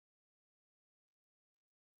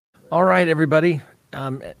All right, everybody.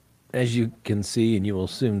 Um, as you can see, and you will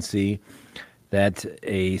soon see, that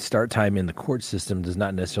a start time in the court system does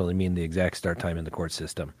not necessarily mean the exact start time in the court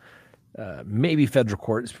system. Maybe federal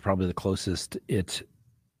court is probably the closest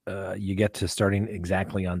you get to starting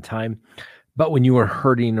exactly on time. But when you are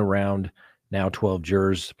herding around now 12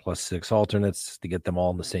 jurors plus 6 alternates to get them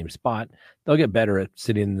all in the same spot, they'll get better at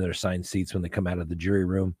sitting in their assigned seats when they come out of the jury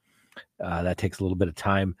room. That takes a little bit of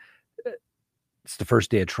time. It's the first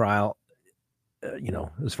day of trial.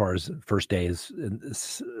 As far as first day is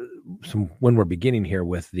when we're beginning here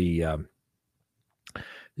with the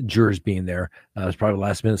jurors being there, it's probably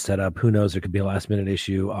last minute setup. Who knows? There could be a last minute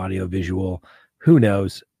issue, audio, visual. Who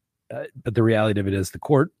knows? But the reality of it is the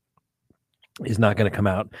court is not going to come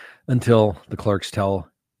out until the clerks tell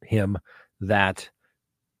him that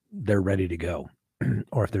they're ready to go,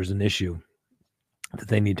 or if there's an issue that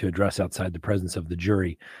they need to address outside the presence of the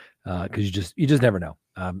jury, because you just never know.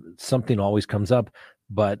 Something always comes up,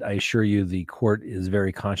 but I assure you, the court is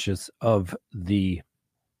very conscious of the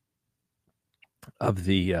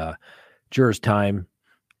jurors' time,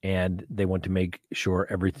 and they want to make sure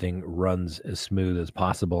everything runs as smooth as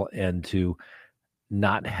possible, and to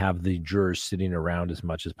not have the jurors sitting around as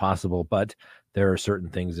much as possible. But there are certain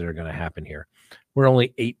things that are going to happen here. We're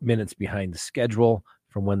only 8 minutes behind the schedule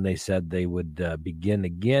from when they said they would begin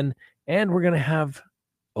again, and we're going to have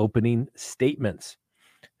opening statements.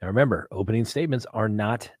 Now, remember, opening statements are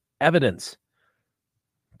not evidence.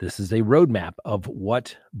 This is a roadmap of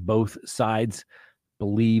what both sides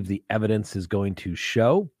believe the evidence is going to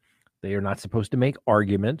show. They are not supposed to make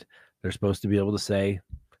argument. They're supposed to be able to say,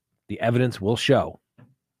 the evidence will show.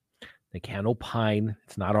 They can't opine.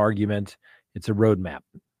 It's not argument. It's a roadmap.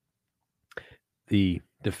 The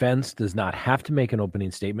defense does not have to make an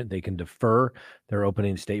opening statement. They can defer their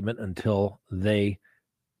opening statement until they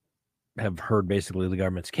have heard basically the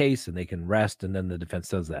government's case, and they can rest, and then the defense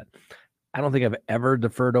does that. I don't think I've ever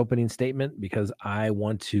deferred opening statement because I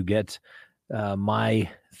want to get my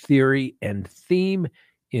theory and theme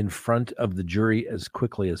in front of the jury as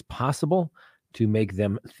quickly as possible to make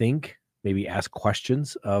them think, maybe ask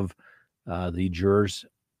questions of the jurors,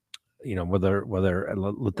 whether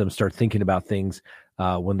let them start thinking about things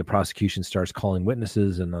when the prosecution starts calling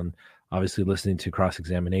witnesses, and then obviously listening to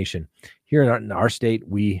cross-examination. Here in our state,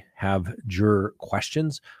 we have juror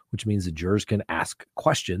questions, which means the jurors can ask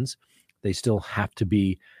questions. They still have to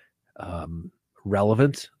be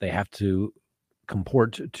relevant. They have to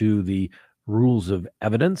comport to the rules of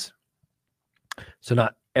evidence. So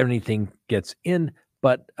not anything gets in,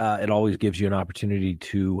 but it always gives you an opportunity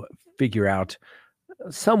to figure out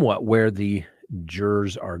somewhat where the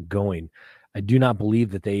jurors are going. I do not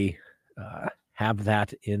believe that they have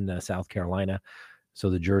that in South Carolina, so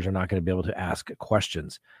the jurors are not going to be able to ask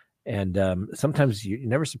questions. And sometimes you're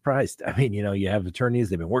never surprised. I mean, you have attorneys,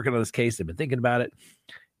 they've been working on this case, they've been thinking about it,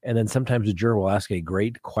 and then sometimes a juror will ask a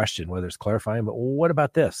great question, whether it's clarifying, but what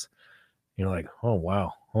about this? Like, oh,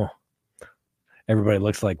 wow. Oh. Everybody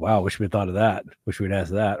looks like, wow, wish we'd thought of that. Wish we'd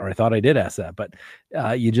asked that. Or I thought I did ask that. But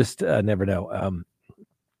you just never know.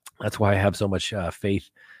 That's why I have so much faith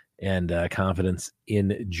and confidence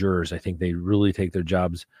in jurors. I think they really take their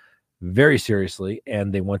jobs very seriously,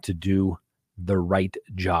 and they want to do the right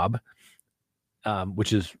job,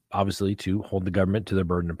 which is obviously to hold the government to their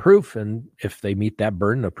burden of proof. And if they meet that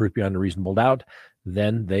burden of proof beyond a reasonable doubt,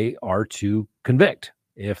 then they are to convict.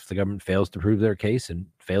 If the government fails to prove their case and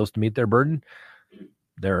fails to meet their burden,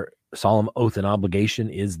 their solemn oath and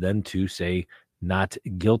obligation is then to say not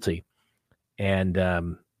guilty. And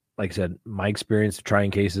like I said, my experience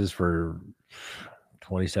trying cases for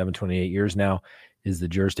 27, 28 years now is the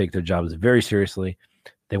jurors take their jobs very seriously.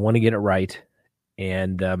 They want to get it right.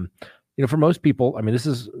 And, for most people, I mean, this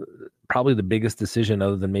is probably the biggest decision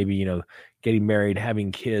other than maybe, getting married,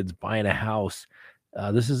 having kids, buying a house.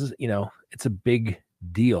 This is, it's a big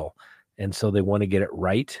deal. And so they want to get it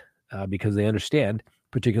right because they understand,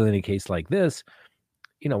 particularly in a case like this,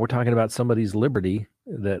 we're talking about somebody's liberty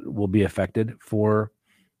that will be affected for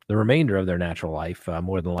the remainder of their natural life,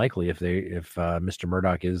 more than likely if Mr.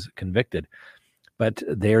 Murdaugh is convicted. But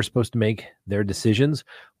they are supposed to make their decisions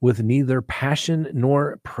with neither passion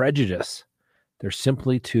nor prejudice. They're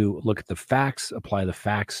simply to look at the facts, apply the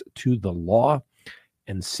facts to the law,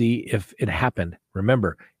 and see if it happened.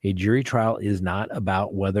 Remember, a jury trial is not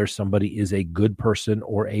about whether somebody is a good person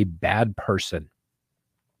or a bad person.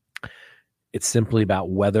 It's simply about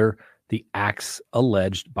whether the acts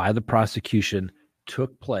alleged by the prosecution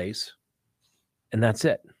took place, and that's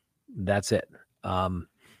it. That's it.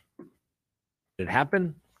 Did it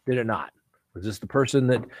happen? Did it not? Was this the person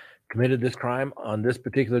that committed this crime on this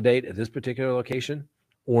particular date at this particular location?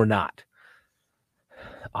 or not.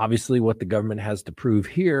 Obviously, what the government has to prove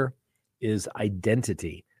here is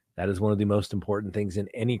identity. That is one of the most important things in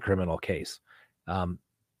any criminal case.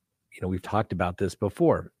 We've talked about this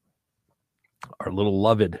before. Our little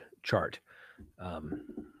Lovett chart. If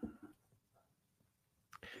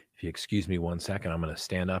you excuse me 1 second, I'm going to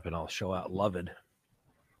stand up and I'll show out Lovett.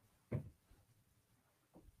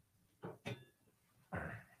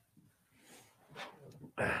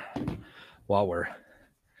 While we're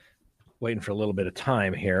waiting for a little bit of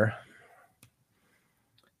time here,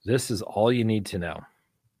 this is all you need to know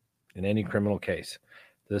in any criminal case.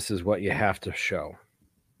 This is what you have to show.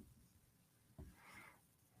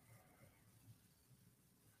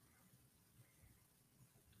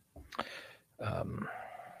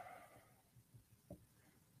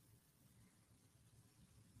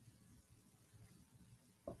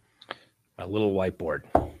 A little whiteboard.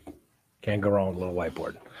 Can't go wrong with a little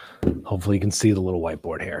whiteboard. Hopefully you can see the little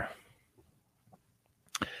whiteboard here.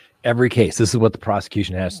 Every case, this is what the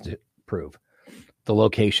prosecution has to prove. The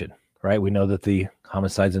location, right? We know that the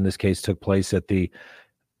homicides in this case took place at the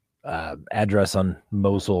address on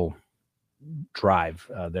Mosul Drive.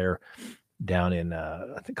 They're down in,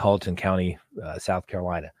 I think, Colleton County, South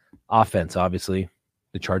Carolina. Offense, obviously,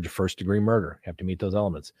 the charge of first-degree murder. You have to meet those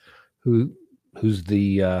elements. Who's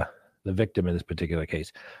the victim in this particular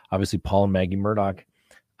case? Obviously, Paul and Maggie Murdaugh.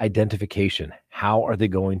 Identification. How are they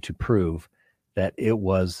going to prove that it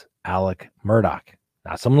was Alec Murdaugh?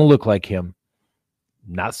 Not someone who looked like him,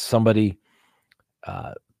 not somebody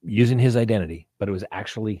using his identity, but it was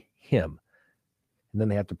actually him. And then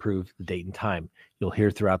they have to prove the date and time. You'll hear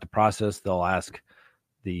throughout the process, they'll ask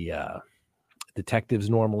the detectives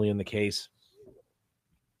normally in the case,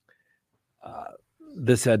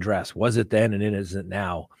 this address, was it then and it isn't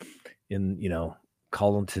now in,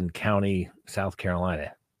 Colleton County, South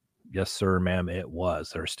Carolina? Yes, sir, ma'am, it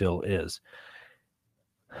was, or still is.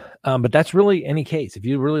 But that's really any case. If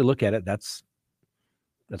you really look at it, that's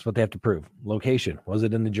what they have to prove. Location. Was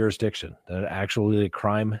it in the jurisdiction that actually the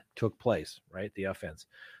crime took place, right? The offense.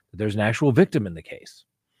 That there's an actual victim in the case.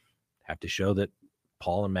 Have to show that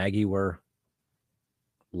Paul and Maggie were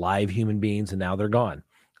live human beings and now they're gone.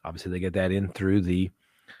 Obviously, they get that in through the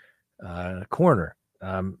coroner.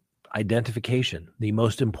 Identification. The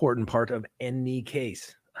most important part of any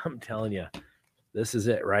case. I'm telling you, this is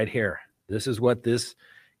it right here. This is what this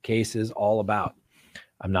case is all about.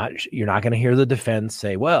 You're not going to hear the defense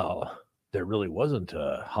say, well, there really wasn't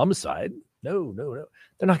a homicide. No.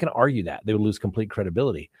 They're not going to argue that. They would lose complete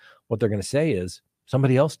credibility. What they're going to say is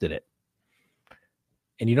somebody else did it.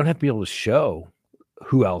 And you don't have to be able to show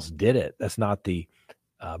who else did it. That's not the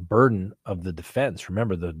burden of the defense.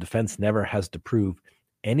 Remember, the defense never has to prove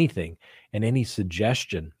anything, and any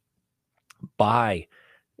suggestion by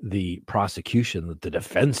the prosecution that the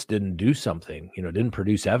defense didn't do something, didn't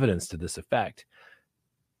produce evidence to this effect,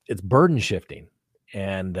 it's burden shifting.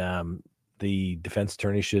 And the defense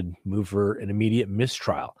attorney should move for an immediate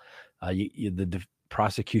mistrial. The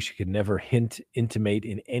prosecution could never intimate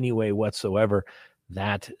in any way whatsoever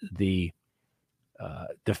that the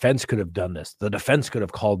defense could have done this. The defense could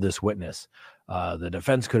have called this witness. The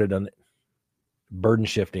defense could have done it. Burden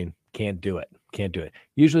shifting. Can't do it.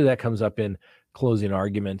 Usually that comes up in closing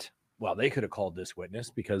argument. Well, they could have called this witness,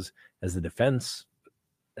 because as the defense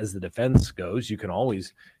goes, you can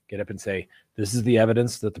always get up and say, this is the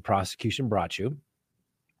evidence that the prosecution brought you.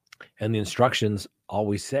 And the instructions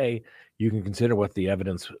always say you can consider what the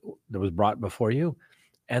evidence that was brought before you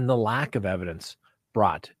and the lack of evidence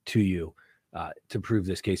brought to you to prove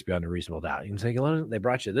this case beyond a reasonable doubt. You can say, they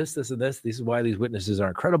brought you this, and this. This is why these witnesses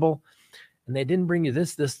aren't credible. And they didn't bring you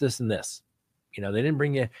this, and this. They didn't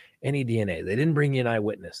bring you any DNA. They didn't bring you an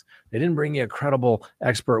eyewitness. They didn't bring you a credible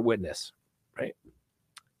expert witness, right?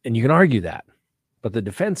 And you can argue that. But the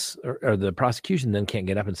defense or the prosecution then can't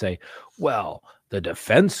get up and say, well, the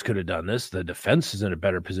defense could have done this. The defense is in a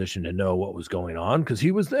better position to know what was going on because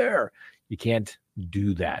he was there. You can't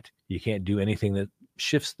do that. You can't do anything that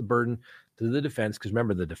shifts the burden to the defense, because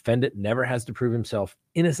remember, the defendant never has to prove himself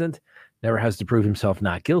innocent, never has to prove himself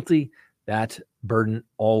not guilty. That burden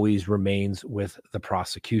always remains with the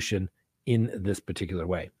prosecution in this particular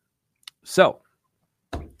way. So,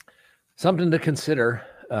 something to consider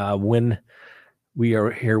when we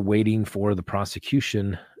are here waiting for the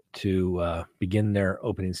prosecution to begin their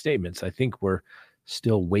opening statements. I think we're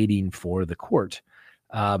still waiting for the court.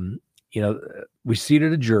 We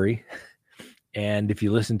seated a jury, and if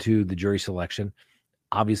you listen to the jury selection,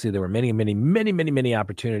 obviously there were many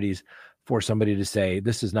opportunities for somebody to say,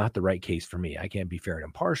 this is not the right case for me. I can't be fair and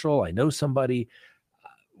impartial. I know somebody,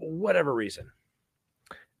 whatever reason.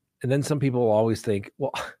 And then some people will always think,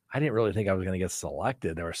 well, I didn't really think I was going to get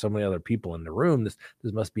selected. There were so many other people in the room. This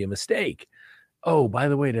must be a mistake. Oh, by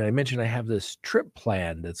the way, did I mention I have this trip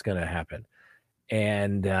planned that's going to happen?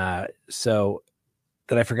 And so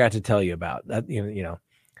that I forgot to tell you about that,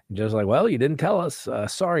 just like, well, you didn't tell us.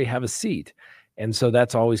 Sorry, have a seat. And so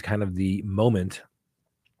that's always kind of the moment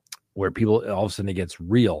where people, all of a sudden it gets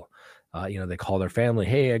real. They call their family,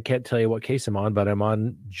 hey, I can't tell you what case I'm on, but I'm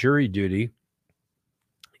on jury duty.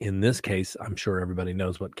 In this case, I'm sure everybody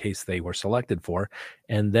knows what case they were selected for.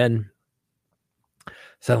 And then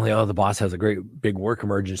suddenly, the boss has a great big work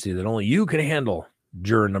emergency that only you can handle,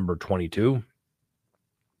 juror number 22.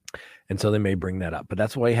 And so they may bring that up. But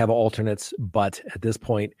that's why you have alternates. But at this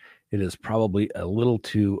point, it is probably a little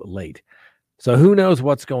too late. So who knows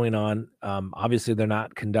what's going on? Obviously, they're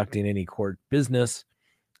not conducting any court business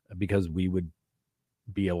because we would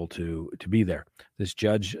be able to be there. This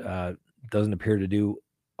judge doesn't appear to do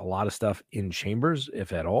a lot of stuff in chambers,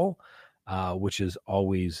 if at all, which is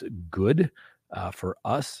always good for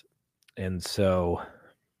us. And so,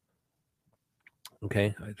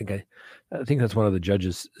 okay, I think that's one of the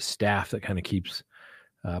judge's staff that kind of keeps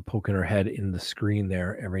poking her head in the screen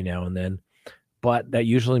there every now and then. But that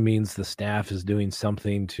usually means the staff is doing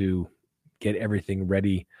something to get everything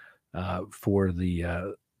ready for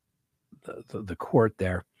the court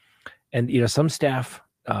there. And some staff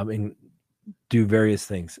do various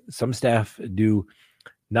things. Some staff do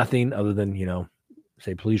nothing other than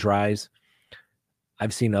say please rise.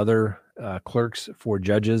 I've seen other clerks for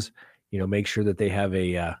judges make sure that they have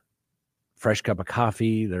a fresh cup of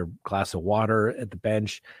coffee, their glass of water at the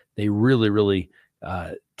bench. They really, really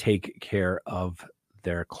take care of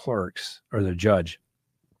their clerks or their judge.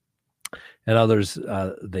 And others,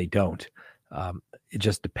 they don't. It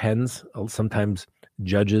just depends. Sometimes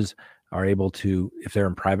judges are able to, if they're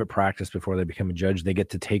in private practice before they become a judge, they get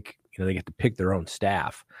to they get to pick their own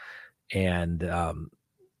staff. And,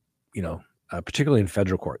 particularly in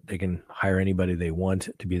federal court, they can hire anybody they want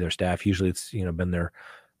to be their staff. Usually it's, been their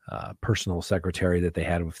personal secretary that they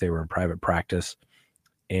had if they were in private practice.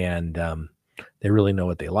 And they really know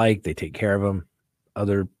what they like. They take care of them.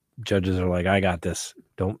 Other judges are like, I got this.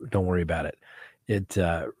 Don't worry about it. It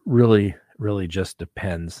really, really just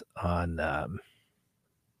depends on,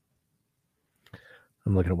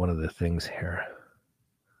 I'm looking at one of the things here.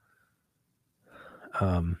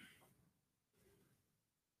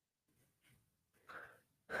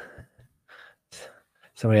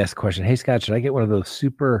 Somebody asked a question. Hey, Scott, should I get one of those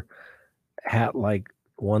super hat like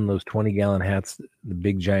one of those 20-gallon hats, the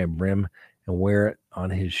big giant brim, and wear it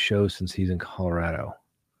on his show since he's in Colorado?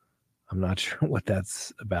 I'm not sure what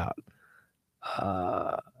that's about.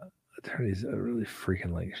 Attorneys are really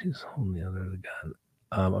freaking like she's holding the other gun.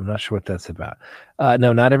 I'm not sure what that's about.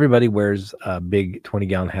 No, not everybody wears big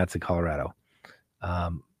 20-gallon hats in Colorado.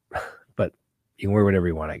 But you can wear whatever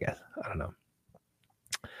you want, I guess. I don't know.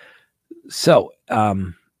 So,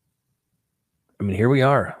 here we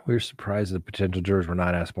are. We were surprised that potential jurors were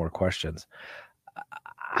not asked more questions.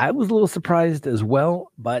 I was a little surprised as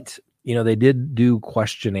well, but, they did do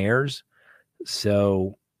questionnaires.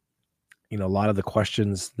 So, a lot of the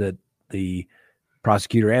questions that the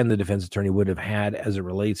prosecutor and the defense attorney would have had as it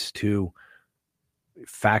relates to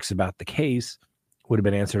facts about the case would have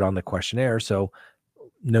been answered on the questionnaire. So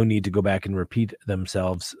no need to go back and repeat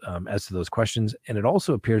themselves as to those questions. And it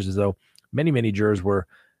also appears as though many, many jurors were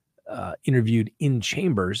interviewed in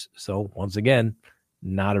chambers. So once again,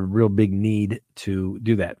 not a real big need to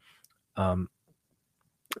do that.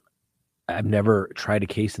 I've never tried a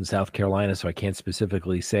case in South Carolina, so I can't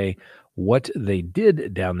specifically say what they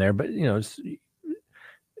did down there, but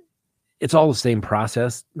it's all the same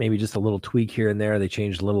process, maybe just a little tweak here and there. They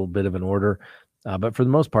changed a little bit of an order. But for the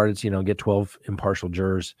most part, it's, get 12 impartial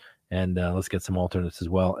jurors and let's get some alternates as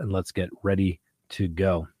well. And let's get ready to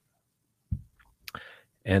go.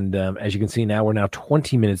 And as you can see now, we're now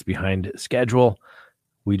 20 minutes behind schedule.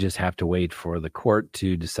 We just have to wait for the court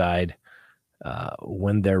to decide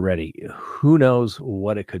when they're ready. Who knows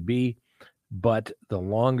what it could be, but the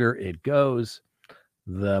longer it goes,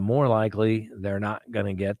 the more likely they're not going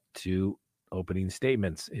to get to opening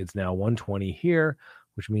statements. It's now 1:20 here,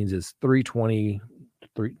 which means it's 3:20,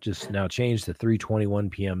 just now changed to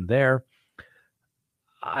 3:21 p.m. there.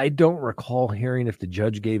 I don't recall hearing if the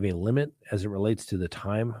judge gave a limit as it relates to the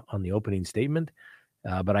time on the opening statement,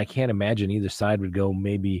 but I can't imagine either side would go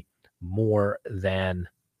maybe more than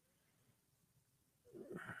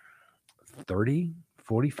 30,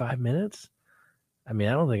 45 minutes. I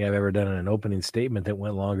don't think I've ever done an opening statement that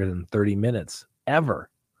went longer than 30 minutes, ever.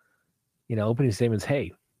 Opening statements,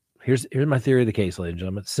 hey, here's my theory of the case, ladies and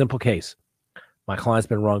gentlemen. Simple case. My client's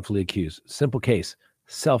been wrongfully accused. Simple case,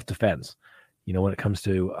 self-defense. When it comes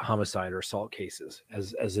to homicide or assault cases,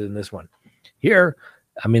 as in this one. Here,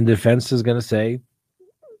 the defense is going to say,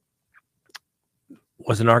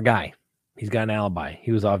 wasn't our guy. He's got an alibi.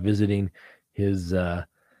 He was off visiting his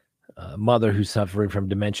mother who's suffering from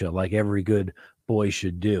dementia, like every good boy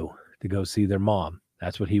should do, to go see their mom.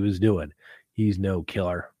 That's what he was doing. He's no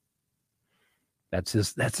killer. That's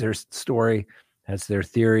their story. That's their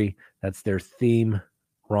theory. That's their theme.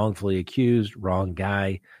 Wrongfully accused, wrong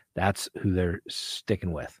guy. That's who they're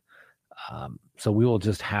sticking with. So we will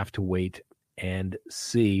just have to wait and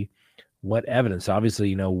see what evidence.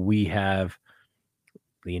 Obviously, we have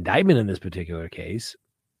the indictment in this particular case,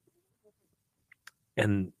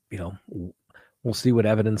 and we'll see what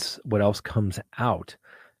evidence, what else comes out.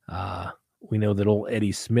 We know that old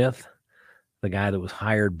Eddie Smith, the guy that was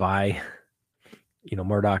hired by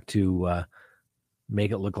Murdaugh to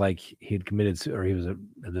make it look like he had committed, or he was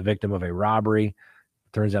the victim of a robbery.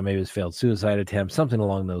 Turns out maybe it was a failed suicide attempt, something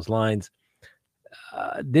along those lines.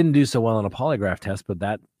 Didn't do so well on a polygraph test, but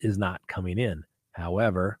that is not coming in.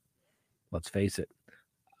 However, let's face it,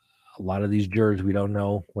 a lot of these jurors, we don't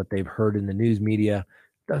know what they've heard in the news media.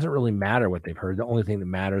 It doesn't really matter what they've heard. The only thing that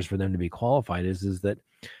matters for them to be qualified is that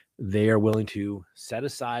they are willing to set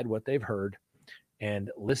aside what they've heard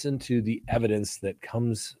and listen to the evidence that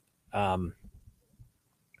comes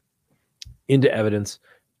into evidence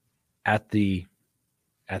at the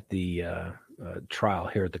trial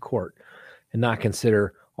here at the court, and not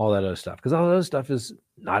consider all that other stuff, because all that other stuff is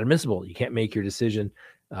not admissible. You can't make your decision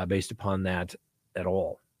based upon that at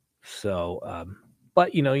all. So,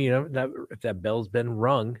 but that if that bell's been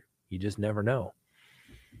rung, you just never know.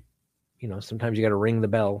 Sometimes you got to ring the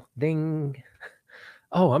bell. Ding.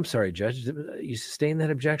 Oh, I'm sorry, Judge. You sustain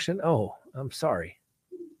that objection? Oh, I'm sorry.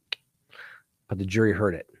 But the jury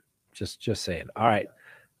heard it. Just saying. All right.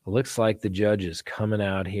 Looks like the judge is coming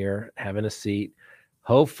out here, having a seat.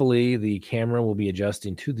 Hopefully the camera will be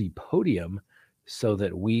adjusting to the podium so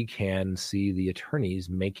that we can see the attorneys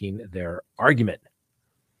making their argument.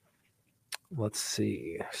 Let's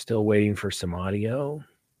see. Still waiting for some audio.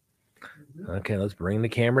 Okay, let's bring the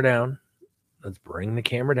camera down. Let's bring the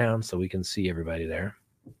camera down so we can see everybody there.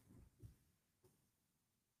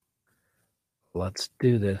 Let's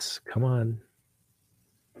do this. Come on.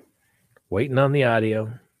 Waiting on the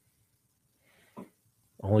audio.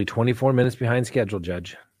 Only 24 minutes behind schedule,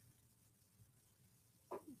 Judge.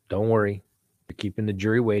 Don't worry. We're keeping the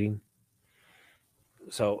jury waiting.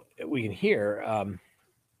 So we can hear.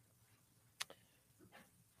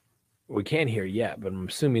 We can't hear yet, but I'm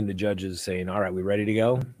assuming the judge is saying, all right, we ready to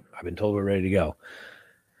go? I've been told we're ready to go.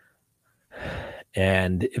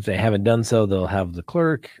 And if they haven't done so, they'll have the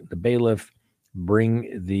clerk, the bailiff,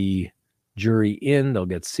 bring the jury in. They'll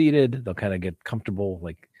get seated. They'll kind of get comfortable,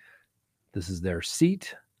 like this is their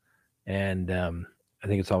seat. And I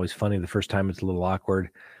think it's always funny. The first time it's a little awkward,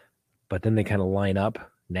 but then they kind of line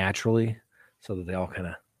up naturally so that they all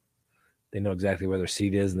they know exactly where their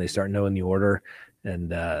seat is, and they start knowing the order.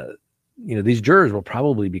 And, these jurors will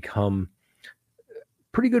probably become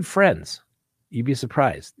pretty good friends. You'd be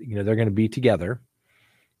surprised. They're going to be together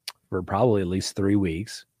for probably at least 3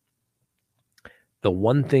 weeks. The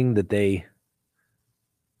one thing that they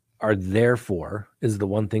are there for is the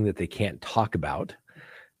one thing that they can't talk about.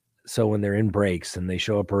 So when they're in breaks and they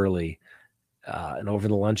show up early and over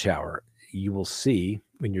the lunch hour, you will see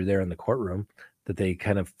when you're there in the courtroom that they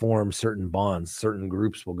kind of form certain bonds. Certain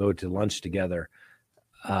groups will go to lunch together.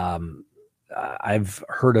 I've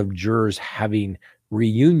heard of jurors having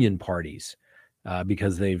reunion parties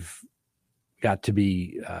because they've got to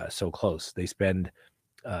be so close. They spend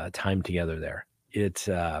time together there. It's,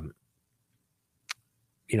 it's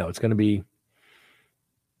going to be,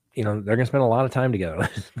 they're going to spend a lot of time together.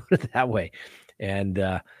 Let's put it that way. And,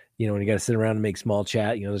 when you got to sit around and make small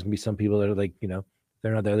chat, there's going to be some people that are like, they're not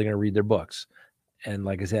there. They're going to read their books. And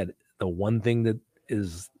like I said, the one thing that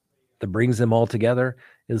brings them all together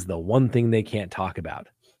is the one thing they can't talk about,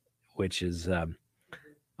 which is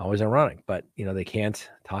always ironic. But, they can't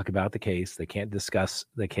talk about the case. They can't discuss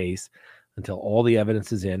the case until all the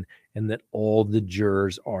evidence is in and that all the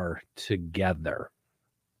jurors are together.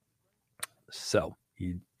 So,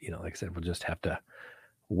 like I said, we'll just have to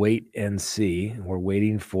wait and see. We're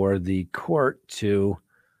waiting for the court to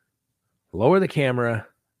lower the camera,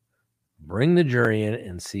 bring the jury in,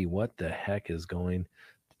 and see what the heck is going to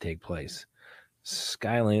take place.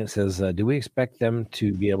 Skyline says, do we expect them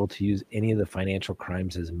to be able to use any of the financial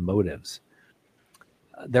crimes as motives?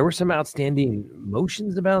 There were some outstanding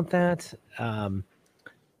motions about that.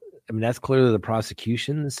 That's clearly the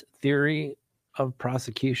prosecution's theory of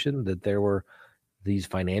prosecution, that there were, these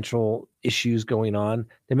financial issues going on.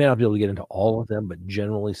 They may not be able to get into all of them, but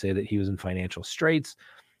generally say that he was in financial straits.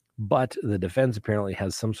 But the defense apparently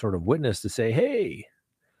has some sort of witness to say, hey,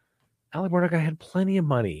 Alec Murdaugh had plenty of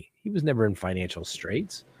money. He was never in financial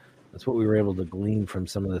straits. That's what we were able to glean from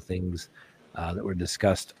some of the things that were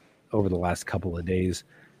discussed over the last couple of days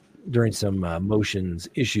during some motions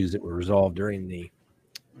issues that were resolved during the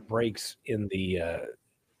breaks in the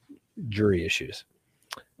jury issues.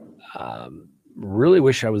 Really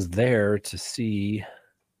wish I was there to see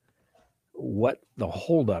what the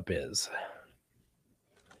holdup is.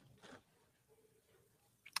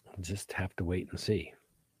 Just have to wait and see.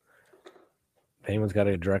 If anyone's got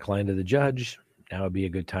a direct line to the judge, now would be a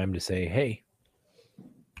good time to say, hey,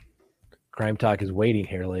 Crime Talk is waiting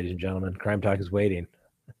here, ladies and gentlemen. Crime Talk is waiting.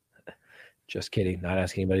 Just kidding. Not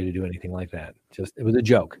asking anybody to do anything like that. It was a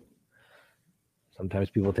joke. Sometimes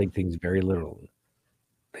people take things very literally.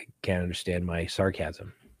 They can't understand my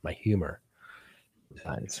sarcasm, my humor.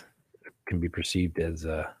 Sometimes it can be perceived as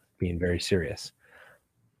being very serious.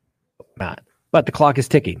 Not. But the clock is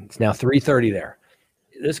ticking. It's now 3:30 there.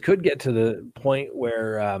 This could get to the point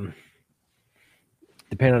where,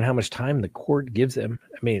 depending on how much time the court gives them,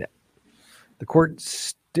 I mean, the court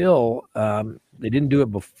still, they didn't do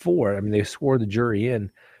it before. I mean, they swore the jury in,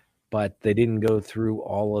 but they didn't go through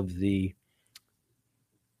all of the,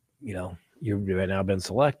 you've now been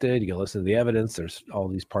selected. You can listen to the evidence. There's all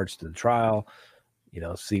these parts to the trial,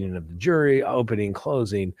 seating of the jury, opening,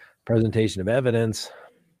 closing, presentation of evidence.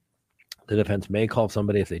 The defense may call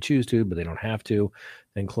somebody if they choose to, but they don't have to.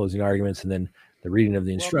 Then closing arguments, and then the reading of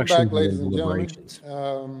the instructions. Welcome back, ladies and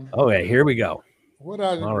gentlemen. Okay, here we go. What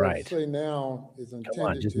I will say now is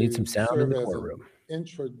intended just need some sound in the courtroom.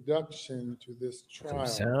 Introduction to this trial.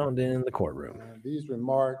 Some sound in the courtroom. These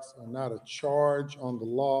remarks are not a charge on the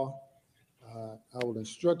law. I will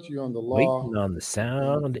instruct you on the law. Waiting on the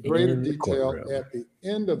sound in greater the detail courtroom. at the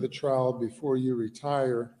end of the trial before you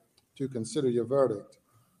retire to consider your verdict.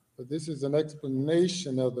 But this is an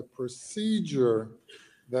explanation of the procedure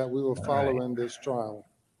that we will follow in this trial,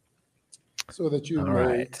 so that you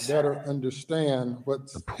may better understand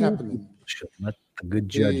what's happening. Let the good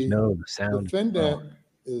judge know the sound. Defendant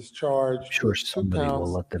is charged with 2 counts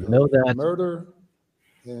will let them know that. Murder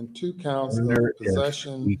and 2 counts of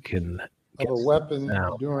possession of a weapon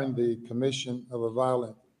during the commission of a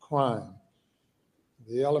violent crime,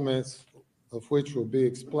 the elements of which will be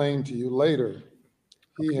explained to you later.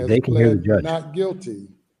 He has pled not guilty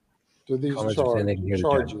to these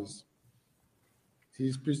charges.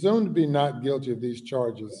 He's presumed to be not guilty of these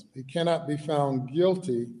charges. He cannot be found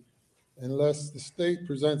guilty unless the state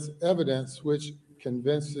presents evidence which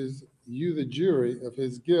convinces you, the jury, of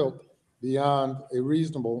his guilt beyond a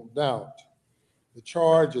reasonable doubt. The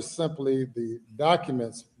charge is simply the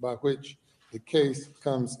documents by which the case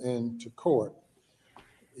comes into court.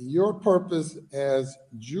 Your purpose as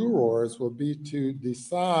jurors will be to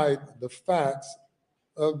decide the facts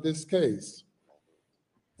of this case.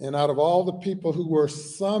 And out of all the people who were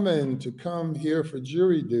summoned to come here for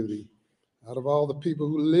jury duty, out of all the people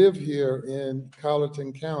who live here in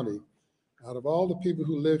Colleton County, out of all the people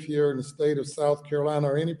who live here in the state of South Carolina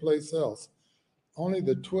or any place else, only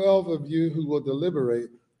the 12 of you who will deliberate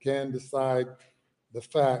can decide the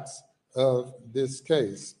facts of this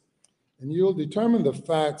case. And you'll determine the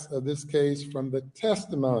facts of this case from the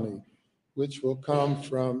testimony which will come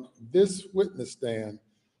from this witness stand,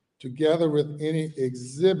 together with any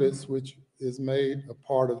exhibits which is made a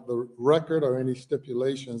part of the record or any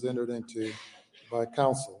stipulations entered into by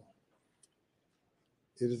counsel.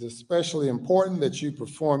 It is especially important that you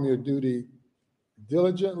perform your duty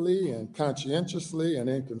diligently and conscientiously and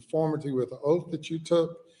in conformity with the oath that you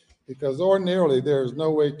took, because ordinarily there is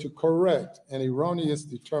no way to correct an erroneous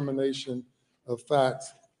determination of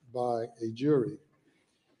facts by a jury.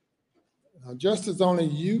 Now, just as only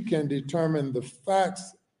you can determine the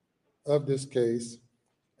facts of this case,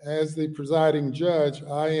 as the presiding judge,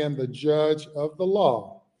 I am the judge of the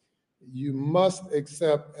law. You must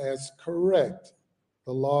accept as correct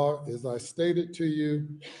the law as I stated to you,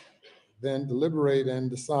 then deliberate and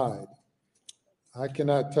decide. I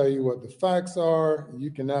cannot tell you what the facts are.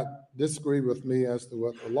 You cannot disagree with me as to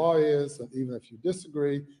what the law is. And even if you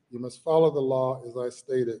disagree, you must follow the law as I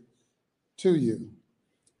stated to you.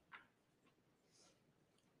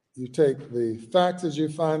 You take the facts as you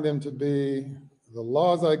find them to be, the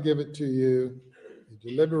laws I give it to you, you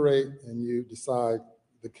deliberate and you decide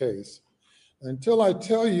the case. Until I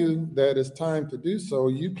tell you that it's time to do so,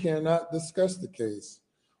 you cannot discuss the case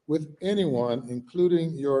with anyone,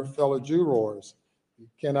 including your fellow jurors. You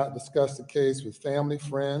cannot discuss the case with family,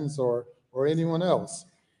 friends, or anyone else.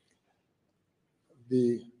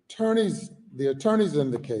 The attorneys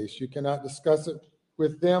in the case, you cannot discuss it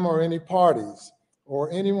with them or any parties or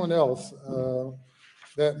anyone else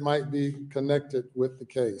that might be connected with the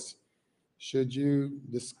case. Should you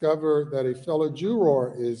discover that a fellow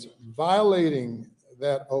juror is violating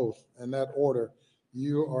that oath and that order,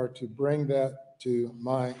 you are to bring that to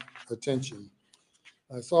my attention.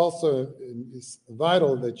 It's also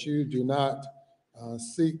vital that you do not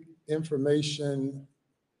seek information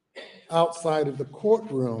outside of the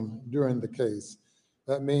courtroom during the case.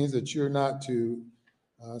 That means that you're not to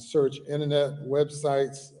search internet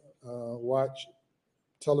websites, watch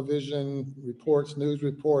television reports, news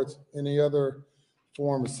reports, any other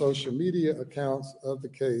form of social media accounts of the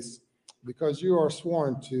case, because you are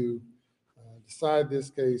sworn to decide this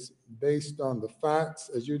case based on the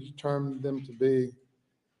facts as you determine them to be,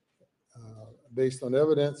 based on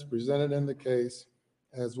evidence presented in the case,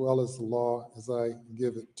 as well as the law as I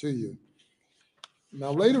give it to you.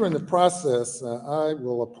 Now, later in the process, I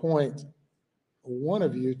will appoint one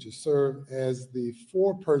of you to serve as the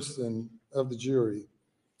foreperson of the jury.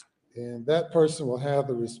 And that person will have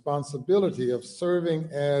the responsibility of serving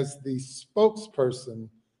as the spokesperson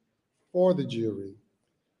for the jury.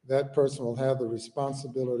 That person will have the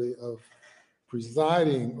responsibility of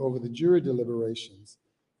presiding over the jury deliberations.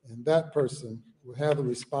 And that person will have the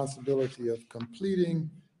responsibility of completing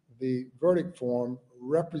the verdict form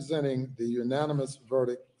representing the unanimous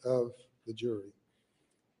verdict of the jury.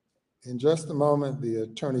 In just a moment, the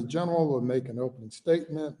Attorney General will make an opening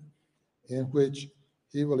statement in which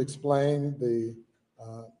he will explain the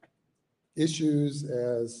issues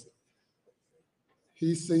as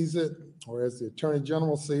he sees it, or as the Attorney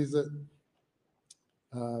General sees it.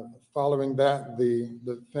 Following that, the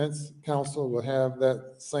defense counsel will have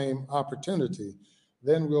that same opportunity.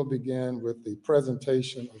 Then we'll begin with the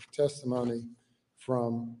presentation of testimony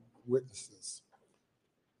from witnesses.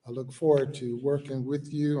 I look forward to working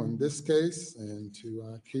with you on this case and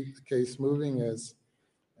to keep the case moving as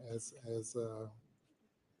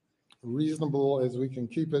reasonable as we can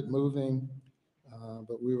keep it moving,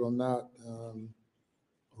 but we will not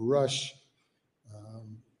rush,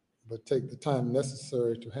 but take the time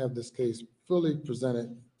necessary to have this case fully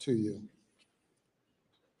presented to you.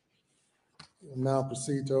 We'll now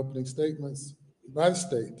proceed to opening statements by the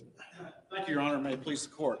state. Thank you, Your Honor. May it please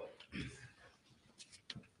the court.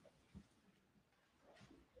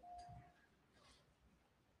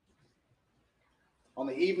 On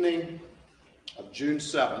the evening of June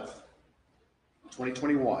 7th,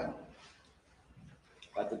 2021,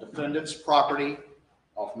 at the defendant's property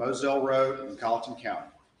off Moselle Road in Colleton County,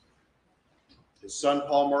 his son,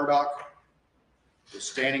 Paul Murdoch, was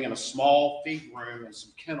standing in a small feed room and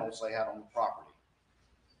some kennels they had on the property.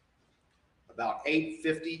 About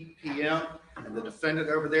 8:50 p.m., and the defendant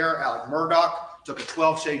over there, Alec Murdoch, took a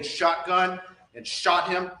 12-shade shotgun and shot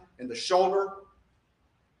him in the shoulder,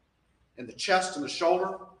 in the chest and the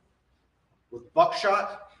shoulder with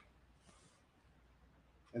buckshot.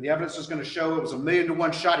 And the evidence is going to show it was a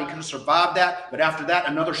 1,000,000-to-1 shot. He could have survived that, but after that,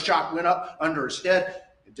 another shot went up under his head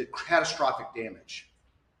and did catastrophic damage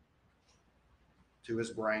to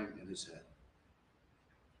his brain and his head.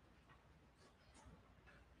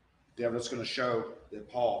 The evidence is going to show that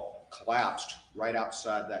Paul collapsed right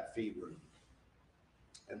outside that feed room.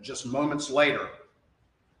 And just moments later,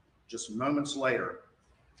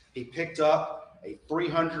 he picked up a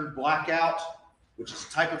 .300 Blackout, which is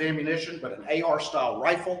a type of ammunition, but an AR-style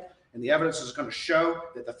rifle. And the evidence is going to show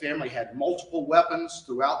that the family had multiple weapons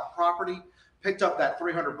throughout the property. Picked up that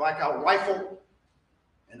 .300 Blackout rifle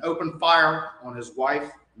and opened fire on his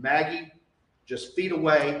wife, Maggie, just feet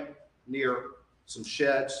away near some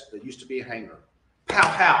sheds that used to be a hangar.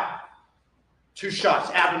 Pow, pow. 2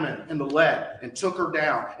 shots, abdomen and the leg, and took her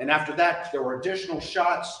down. And after that, there were additional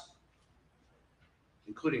shots,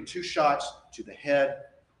 including 2 shots to the head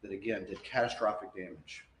that, again, did catastrophic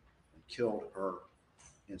damage and killed her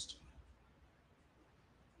instantly.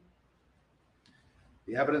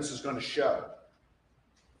 The evidence is going to show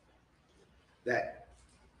that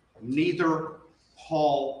neither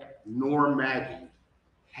Paul nor Maggie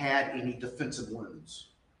had any defensive wounds.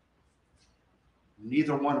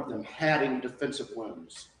 Neither one of them had any defensive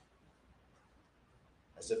wounds,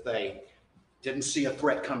 as if they didn't see a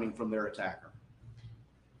threat coming from their attacker.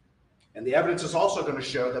 And the evidence is also going to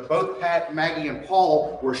show that both Maggie and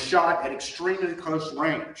Paul were shot at extremely close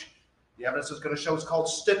range. The evidence is going to show it's called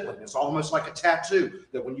stippling. It's almost like a tattoo,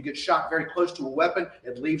 that when you get shot very close to a weapon,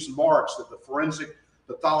 it leaves marks that the forensic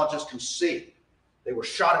pathologist can see. They were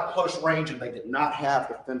shot at close range and they did not have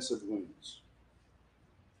defensive wounds.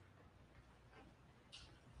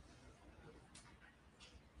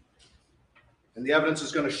 And the evidence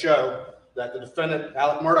is going to show that the defendant,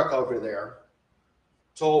 Alec Murdaugh over there,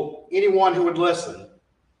 told anyone who would listen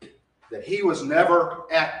that he was never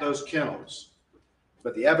at those kennels.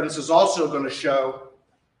 But the evidence is also going to show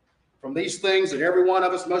from these things that every one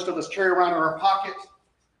of us, most of us carry around in our pocket,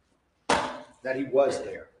 that he was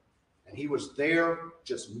there. And he was there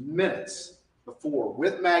just minutes before,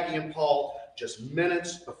 with Maggie and Paul, just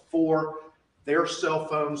minutes before their cell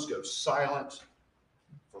phones go silent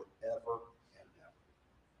forever and ever.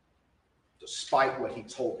 Despite what he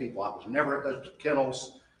told people, I was never at those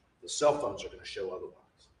kennels, the cell phones are going to show otherwise.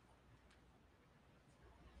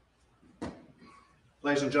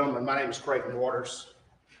 Ladies and gentlemen, my name is Creighton Waters.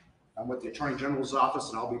 I'm with the Attorney General's office,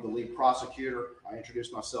 and I'll be the lead prosecutor. I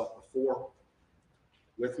introduced myself before.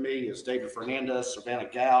 With me is David Fernandez, Savannah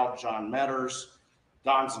Gow, John Metters,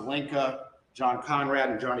 Don Zelinka, John Conrad,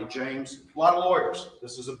 and Johnny James. A lot of lawyers.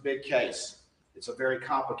 This is a big case. It's a very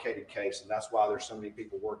complicated case, and that's why there's so many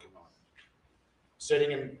people working on it.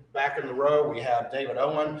 Sitting back in the row, we have David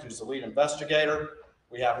Owen, who's the lead investigator.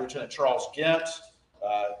 We have Lieutenant Charles Gint,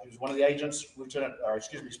 who's one of the agents,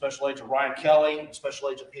 Special Agent Ryan Kelly, and Special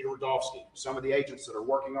Agent Peter Rudolphy. Some of the agents that are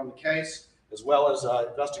working on the case, as well as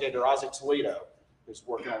Investigator Isaac Toledo, who's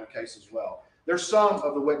working on the case as well. There's some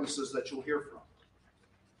of the witnesses that you'll hear from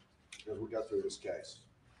as we go through this case.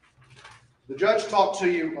 The judge talked to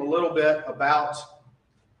you a little bit about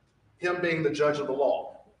him being the judge of the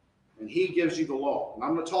law, and he gives you the law. And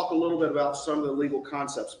I'm going to talk a little bit about some of the legal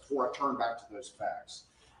concepts before I turn back to those facts.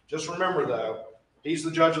 Just remember, though, he's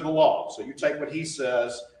the judge of the law, so you take what he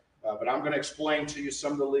says, but I'm going to explain to you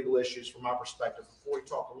some of the legal issues from my perspective before we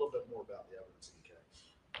talk a little bit more about the evidence in the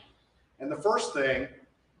case. And the first thing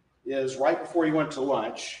is right before you went to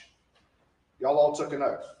lunch, y'all all took an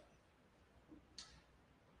oath.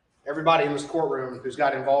 Everybody in this courtroom who's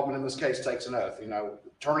got involvement in this case takes an oath. You know,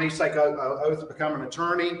 attorneys take an oath to become an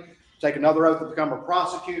attorney, take another oath to become a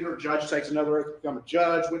prosecutor, judge takes another oath to become a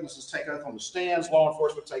judge, witnesses take oath on the stands, law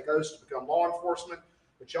enforcement take oaths to become law enforcement,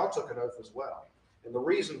 but y'all took an oath as well. And the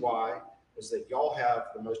reason why is that y'all have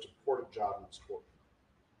the most important job in this courtroom.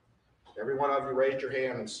 Every one of you raised your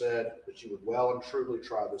hand and said that you would well and truly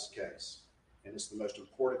try this case. And it's the most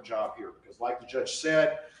important job here because, like the judge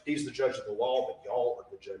said, he's the judge of the law, but y'all are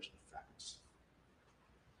the judge of the facts.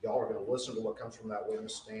 Y'all are going to listen to what comes from that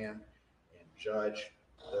witness stand and judge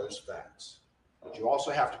those facts. But you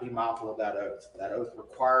also have to be mindful of that oath. That oath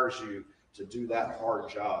requires you to do that hard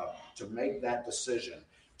job, to make that decision,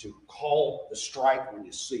 to call the strike when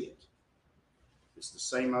you see it. It's the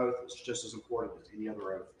same oath. It's just as important as any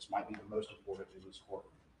other oath. This might be the most important in this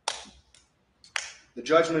courtroom. The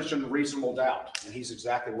judge mentioned reasonable doubt, and he's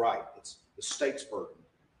exactly right. It's the state's burden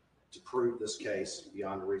to prove this case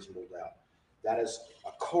beyond a reasonable doubt. That is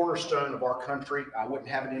a cornerstone of our country. I wouldn't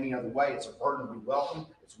have it any other way. It's a burden we welcome.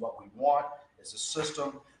 It's what we want. It's a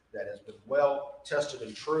system that has been well tested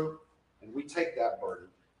and true, and we take that burden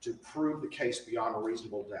to prove the case beyond a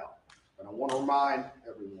reasonable doubt. And I want to remind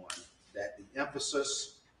everyone that the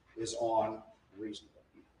emphasis is on reasonable.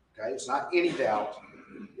 Okay, it's not any doubt.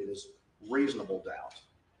 It is reasonable doubt.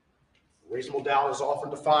 Reasonable doubt is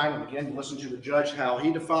often defined, and again, listen to the judge how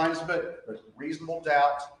he defines it, but reasonable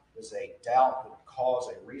doubt is a doubt that would cause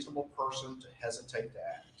a reasonable person to hesitate to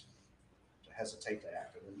act.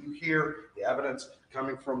 And when you hear the evidence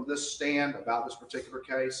coming from this stand about this particular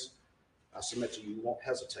case, I submit to you, you won't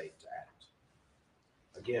hesitate to act.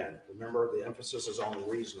 Again, remember the emphasis is on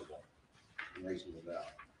reasonable doubt.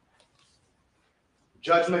 The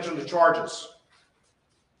judge mentioned the charges,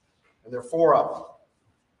 and there are 4 of them.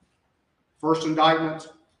 First indictment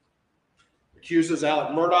accuses Alec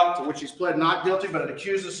Murdaugh, to which he's pled not guilty, but it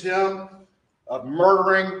accuses him of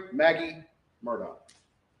murdering Maggie Murdaugh.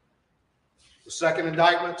 The second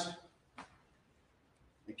indictment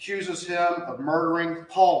accuses him of murdering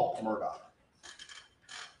Paul Murdaugh.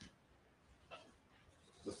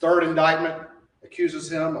 The third indictment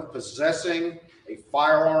accuses him of possessing a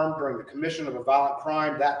firearm during the commission of a violent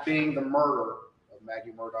crime, that being the murder of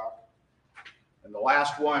Maggie Murdaugh. And the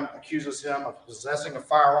last one accuses him of possessing a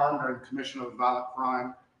firearm during the commission of a violent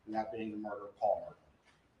crime, and that being the murder of Paul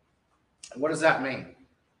Murdaugh. And what does that mean?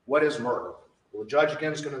 What is murder? Well, the judge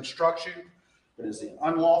again is going to instruct you. It is the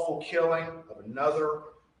unlawful killing of another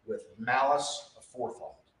with malice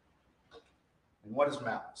aforethought. And what is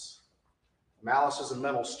malice? Malice is a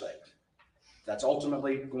mental state. That's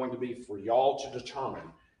ultimately going to be for y'all to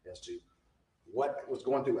determine as to what was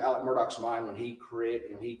going through Alec Murdaugh's mind when he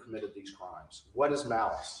committed these crimes. What is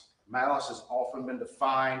malice? Malice has often been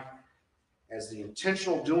defined as the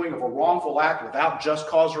intentional doing of a wrongful act without just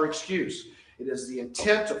cause or excuse. It is the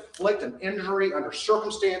intent to inflict an injury under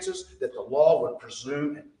circumstances that the law would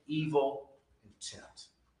presume an evil intent.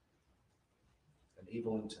 An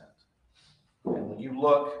evil intent. And when you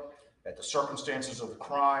look at the circumstances of the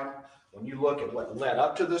crime, when you look at what led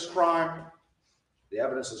up to this crime, the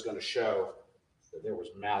evidence is going to show that there was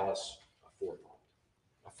malice aforethought.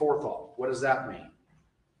 Aforethought, what does that mean?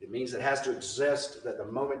 It means it has to exist at the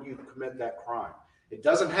moment you commit that crime. It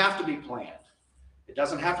doesn't have to be planned. It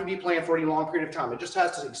doesn't have to be planned for any long period of time. It just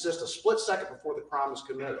has to exist a split second before the crime is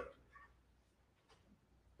committed.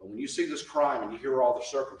 But when you see this crime and you hear all the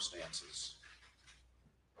circumstances,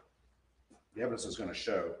 the evidence is going to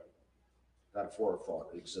show that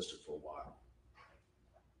aforethought existed for a while.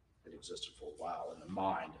 It existed for a while in the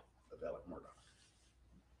mind of Alec Murdaugh.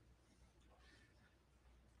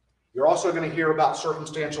 You're also going to hear about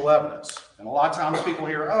circumstantial evidence. And a lot of times people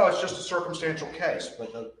hear, oh, it's just a circumstantial case.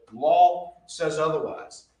 But the law says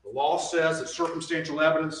otherwise. The law says that circumstantial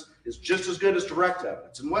evidence is just as good as direct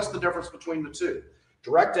evidence. And what's the difference between the two?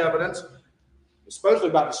 Direct evidence is supposedly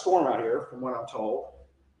about to storm out here, from what I'm told.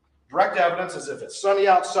 Direct evidence is if it's sunny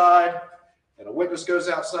outside and a witness goes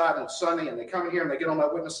outside and it's sunny and they come in here and they get on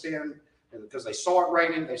that witness stand and because they saw it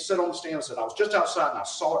raining, they sit on the stand and said, I was just outside and I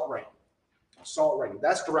saw it rain. I saw it raining.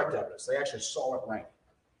 That's direct evidence. They actually saw it raining.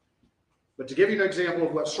 But to give you an example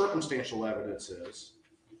of what circumstantial evidence is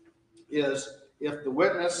if the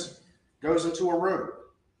witness goes into a room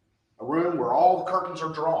where all the curtains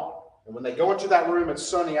are drawn, and when they go into that room, it's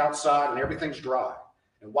sunny outside and everything's dry.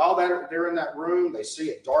 And while they're in that room, they see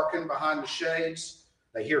it darken behind the shades.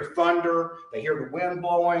 They hear thunder. They hear the wind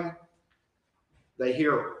blowing. They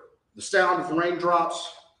hear the sound of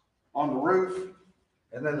raindrops on the roof.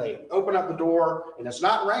 And then they open up the door, and it's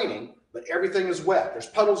not raining, but everything is wet. There's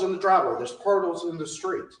puddles in the driveway. There's puddles in the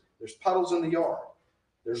street. There's puddles in the yard.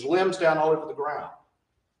 There's limbs down all over the ground.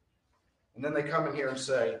 And then they come in here and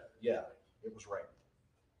say, yeah, it was raining.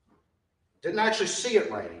 Didn't actually see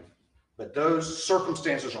it raining, but those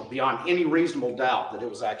circumstances are beyond any reasonable doubt that it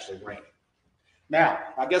was actually raining. Now,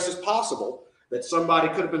 I guess it's possible that somebody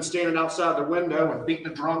could have been standing outside their window and beating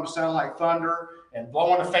a drum to sound like thunder and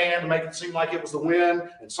blowing a fan to make it seem like it was the wind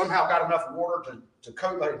and somehow got enough water to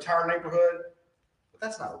coat the entire neighborhood. But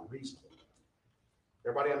that's not reasonable.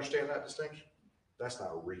 Everybody understand that distinction? That's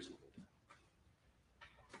not reasonable.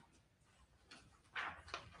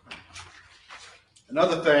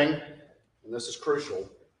 Another thing, and this is crucial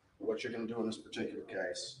for what you're going to do in this particular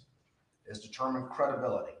case, is determine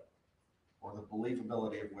credibility or the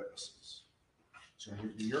believability of witnesses. So it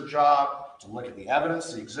would be your job to look at the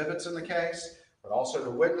evidence, the exhibits in the case, but also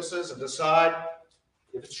the witnesses and decide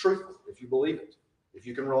if it's truthful, if you believe it, if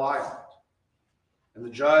you can rely on it. And the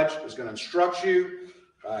judge is going to instruct you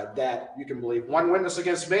that you can believe one witness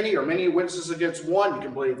against many or many witnesses against one. You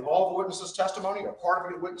can believe all the witnesses' testimony or part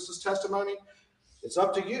of the witness' testimony. It's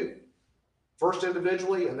up to you, first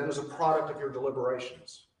individually and then as a product of your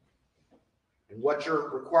deliberations. And what you're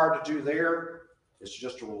required to do there is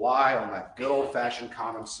just to rely on that good old-fashioned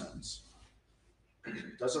common sense.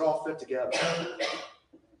 Does it all fit together?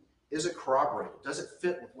 Is it corroborated? Does it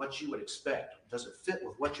fit with what you would expect? Does it fit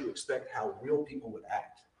with what you expect how real people would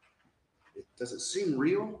act? Does it seem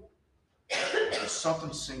real? Or does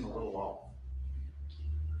something seem a little off?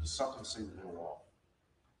 Does something seem a little off?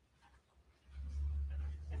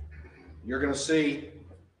 You're going to see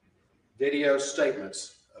video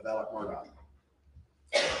statements of Alec Murdaugh.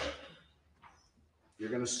 You're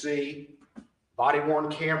going to see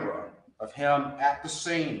body-worn camera of him at the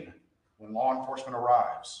scene when law enforcement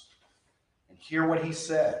arrives. And hear what he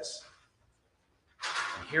says.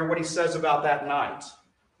 And hear what he says about that night.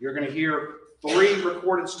 You're going to hear 3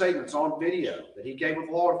 recorded statements on video that he gave with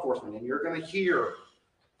law enforcement. And you're going to hear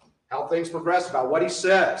how things progress about what he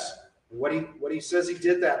says and what he says he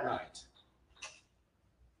did that night.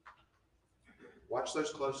 Watch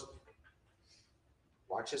those closely.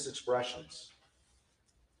 Watch his expressions.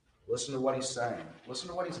 Listen to what he's saying. Listen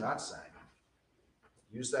to what he's not saying.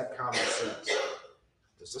 Use that common sense.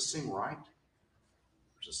 Does this seem right?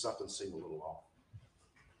 Or does something seem a little off?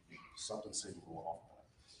 Something seems a little off.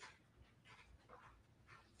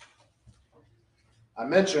 I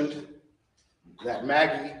mentioned that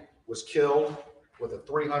Maggie was killed with a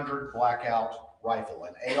 .300 blackout rifle,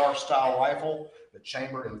 an AR-style rifle that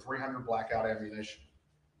chambered in .300 blackout ammunition.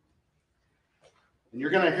 And you're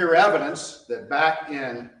going to hear evidence that back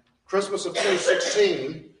in Christmas of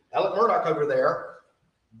 2016, Alec Murdaugh over there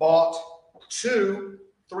bought 2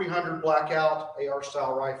 .300 blackout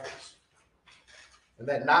AR-style rifles. And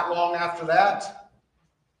then not long after that,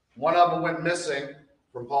 one of them went missing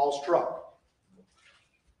from Paul's truck.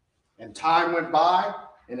 And time went by,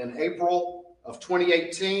 and in April of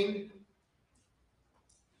 2018,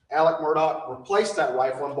 Alec Murdaugh replaced that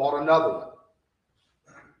rifle and bought another one.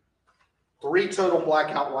 3 total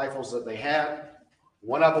blackout rifles that they had.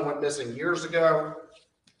 One of them went missing years ago,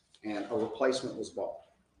 and a replacement was bought.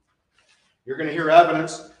 You're going to hear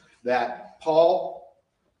evidence that Paul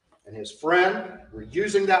and his friend were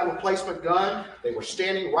using that replacement gun. They were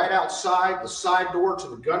standing right outside the side door to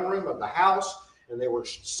the gun room of the house, and they were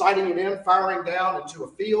sighting it in, firing down into a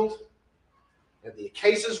field. And the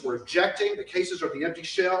cases were ejecting. The cases are the empty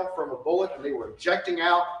shell from a bullet, and they were ejecting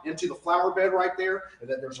out into the flower bed right there. And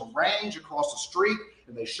then there's a range across the street,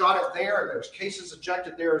 and they shot it there, and there's cases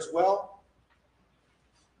ejected there as well.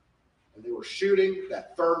 And they were shooting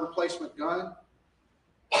that third replacement gun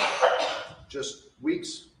just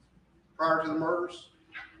weeks prior to the murders,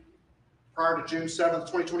 prior to June 7th,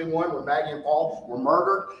 2021, when Maggie and Paul were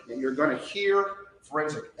murdered. And you're going to hear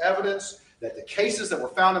forensic evidence that the cases that were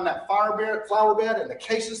found in that flower bed and the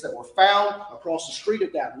cases that were found across the street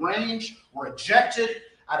at that range were ejected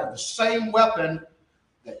out of the same weapon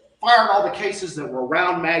that fired all the cases that were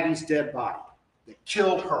around Maggie's dead body, that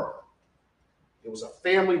killed her. It was a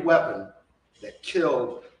family weapon that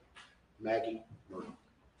killed Maggie Murdaugh.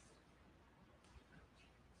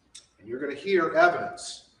 And you're going to hear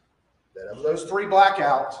evidence that of those 3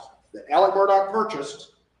 blackouts that Alec Murdaugh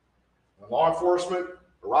purchased, when law enforcement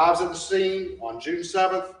arrives at the scene on June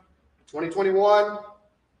 7th, 2021,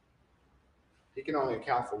 he can only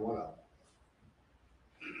account for one of them.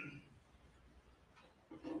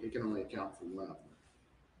 He can only account for one of them.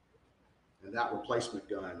 And that replacement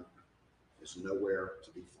gun is nowhere to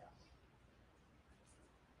be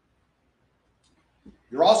found.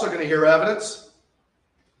 You're also going to hear evidence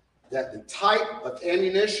that the type of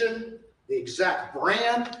ammunition, the exact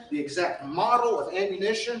brand, the exact model of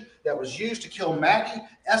ammunition that was used to kill Maggie,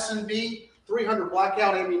 S&B 300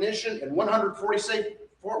 blackout ammunition and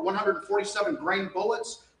 147 grain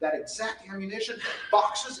bullets, that exact ammunition,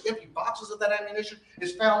 boxes, empty boxes of that ammunition,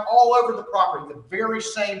 is found all over the property. The very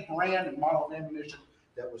same brand and model of ammunition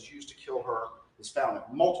that was used to kill her is found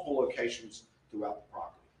at multiple locations throughout the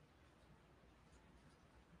property.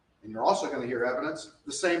 And you're also going to hear evidence,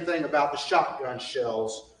 the same thing about the shotgun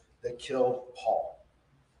shells that killed Paul.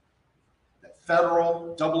 That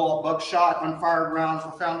federal double-aught buckshot unfired rounds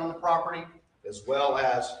were found on the property, as well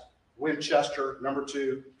as Winchester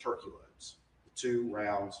 #2 turkey loads, the 2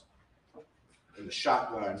 rounds in the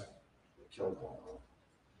shotgun that killed Paul.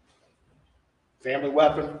 Family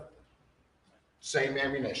weapon, same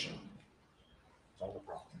ammunition. It's on the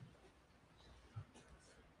property.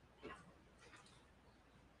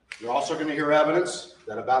 You're also going to hear evidence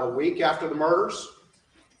that about a week after the murders,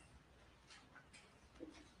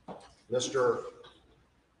 Mr.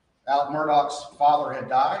 Alec Murdaugh's father had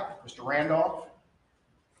died, Mr. Randolph,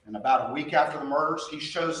 and about a week after the murders, he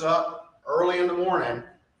shows up early in the morning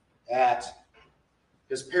at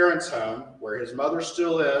his parents' home, where his mother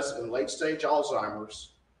still is in late-stage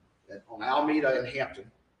Alzheimer's, on Alameda in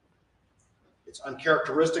Hampton. It's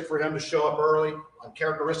uncharacteristic for him to show up early,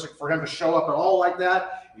 uncharacteristic for him to show up at all like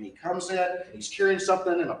that. And he comes in, and he's carrying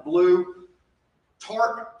something in a blue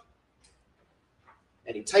tarp,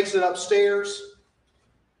 and he takes it upstairs.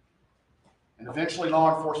 And eventually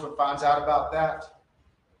law enforcement finds out about that.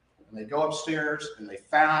 And they go upstairs, and they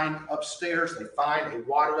find a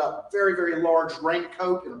wadded up, very, very large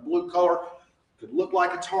raincoat in a blue color. Could look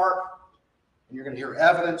like a tarp. And you're going to hear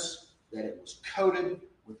evidence that it was coated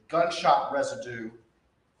with gunshot residue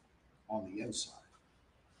on the inside.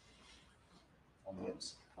 On the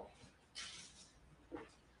inside.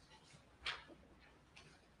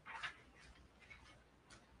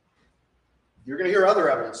 You're going to hear other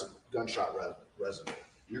evidence of gunshot residue.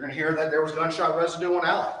 You're going to hear that there was gunshot residue on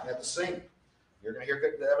Alec at the scene. You're going to hear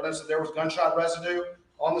the evidence that there was gunshot residue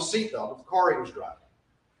on the seatbelt of the car he was driving.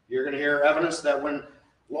 You're going to hear evidence that when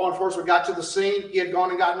law enforcement got to the scene, he had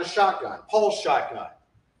gone and gotten a shotgun, Paul's shotgun,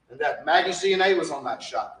 and that Maggie's DNA was on that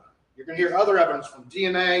shotgun. You're going to hear other evidence from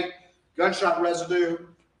DNA, gunshot residue,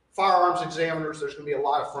 firearms examiners. There's going to be a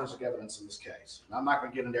lot of forensic evidence in this case. And I'm not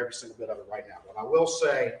going to get into every single bit of it right now, but I will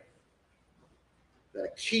say that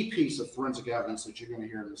a key piece of forensic evidence that you're going to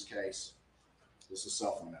hear in this case is the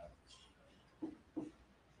cell phone evidence.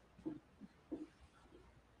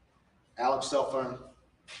 Alec's cell phone,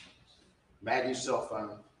 Maggie's cell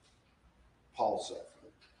phone, Paul's cell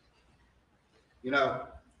phone. You know,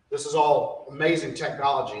 this is all amazing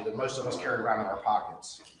technology that most of us carry around in our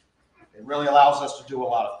pockets. It really allows us to do a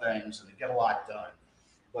lot of things and to get a lot done.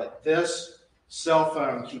 But this cell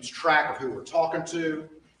phone keeps track of who we're talking to,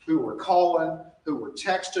 who we're calling, who we're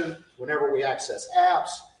texting, whenever we access apps.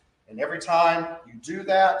 And every time you do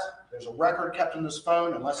that, There's a record kept in this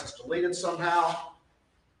phone unless it's deleted somehow.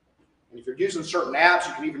 And if you're using certain apps,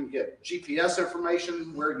 you can even get GPS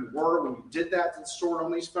information where you were when you did that that's stored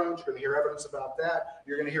on these phones. You're going to hear evidence about that.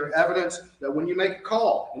 You're going to hear evidence that when you make a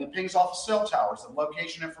call and it pings off of cell towers, the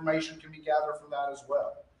location information can be gathered from that as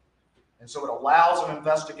well. And so it allows an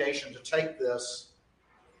investigation to take this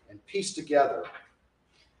and piece together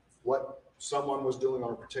what someone was doing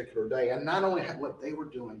on a particular day, and not only what they were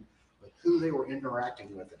doing, but who they were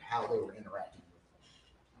interacting with and how they were interacting with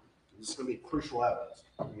them. This is going to be crucial evidence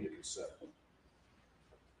for you to consider.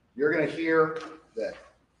 You're going to hear that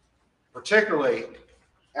particularly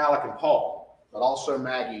Alec and Paul, but also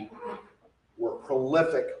Maggie, were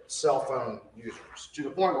prolific cell phone users, to the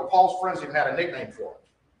point where Paul's friends even had a nickname for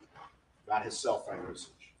him about his cell phone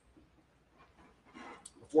usage.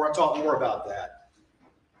 Before I talk more about that,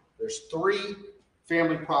 there's 3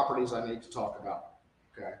 family properties I need to talk about.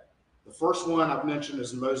 Okay. The first one I've mentioned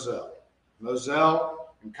is Moselle.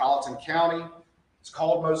 Moselle in Colleton County. It's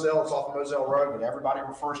called Moselle. It's off of Moselle Road, but everybody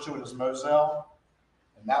refers to it as Moselle.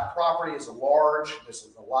 And that property is this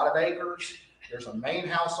is a lot of acres. There's a main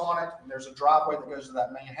house on it, and there's a driveway that goes to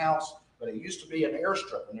that main house. But it used to be an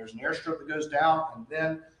airstrip, and there's an airstrip that goes down, and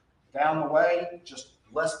then down the way, just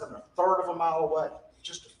less than a third of a mile away,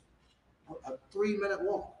 just a 3-minute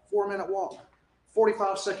walk, 4-minute walk,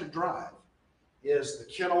 45-second drive, is the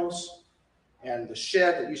kennels and the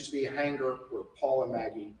shed that used to be a hangar where Paul and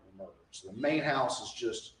Maggie were murdered. So the main house is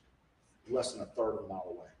just less than a third of a mile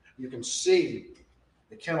away. You can see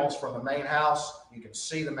the kennels from the main house. You can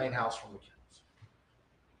see the main house from the kennels.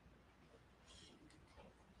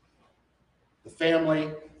 The family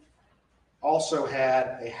also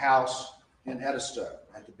had a house in Edisto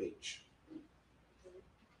at the beach.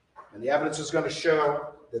 And the evidence is going to show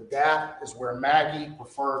that that is where Maggie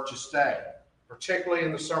preferred to stay, particularly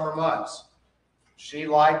in the summer months. She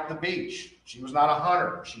liked the beach. She was not a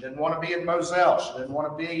hunter. She didn't want to be in Moselle. She didn't want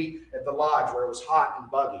to be at the lodge where it was hot and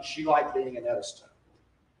buggy. She liked being in Edisto.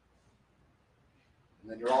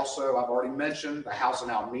 And then you're also, I've already mentioned, the house in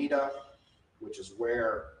Alameda, which is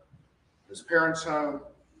where his parents' home.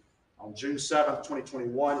 On June 7th,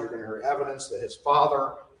 2021, you're going to hear evidence that his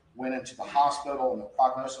father went into the hospital and the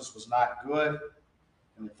prognosis was not good.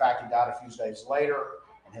 And in fact, he died a few days later.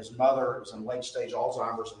 And his mother was in late stage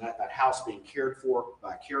Alzheimer's, and that house being cared for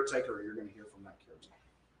by a caretaker. You're going to hear from that caretaker.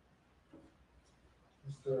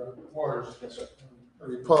 Mr. Waters. Yes, sir. Let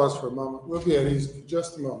me pause for a moment. We'll be at ease in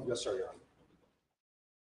just a moment. Yes, sir, Your Honor.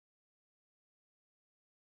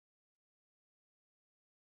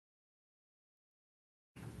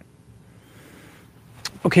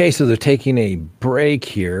 Okay, so they're taking a break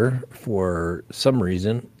here for some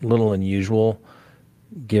reason, a little unusual,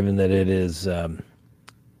 given that it is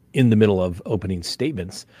in the middle of opening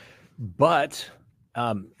statements. But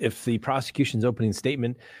if the prosecution's opening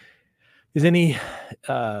statement is any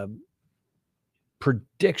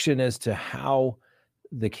prediction as to how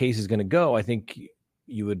the case is going to go, I think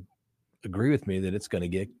you would agree with me that it's going to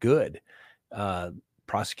get good.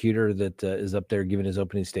 Prosecutor that is up there giving his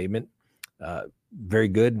opening statement, very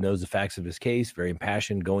good, knows the facts of his case, very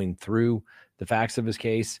impassioned going through the facts of his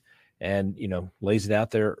case, and, lays it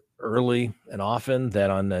out there early and often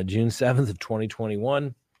that on June 7th of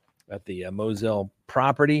 2021 at the Moselle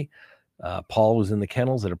property, Paul was in the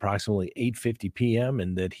kennels at approximately 8:50 p.m.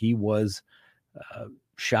 and that he was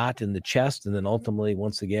shot in the chest and then ultimately,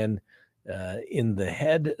 once again, in the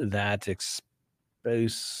head that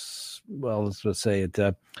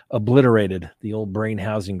obliterated the old brain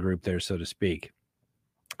housing group there, so to speak.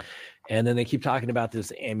 And then they keep talking about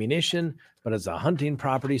this ammunition, but it's a hunting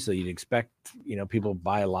property, so you'd expect, people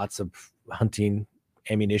buy lots of hunting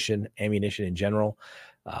ammunition in general.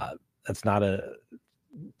 That's not a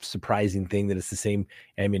surprising thing that it's the same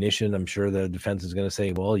ammunition. I'm sure the defense is going to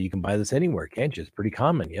say, well, you can buy this anywhere, can't you? It's pretty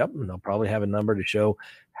common. Yep. And they'll probably have a number to show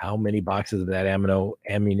how many boxes of that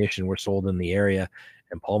ammunition were sold in the area.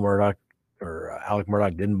 And Paul Murdaugh or Alec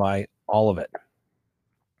Murdaugh didn't buy all of it.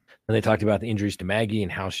 And they talked about the injuries to Maggie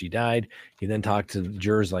and how she died. He then talked to the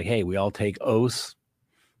jurors like, hey, we all take oaths.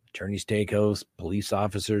 Attorneys take oaths, police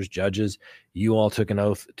officers, judges. You all took an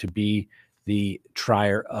oath to be the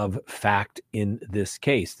trier of fact in this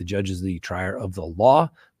case. The judge is the trier of the law,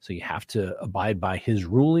 so you have to abide by his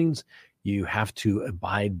rulings. You have to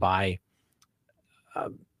abide by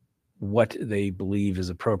what they believe is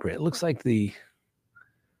appropriate. It looks like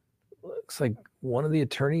one of the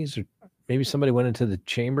attorneys, or maybe somebody went into the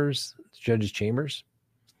chambers, the judge's chambers.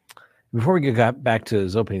 Before we get back to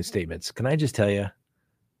his opening statements, can I just tell you,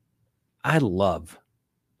 I love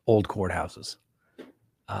old courthouses.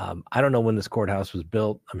 I don't know when this courthouse was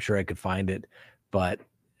built. I'm sure I could find it, but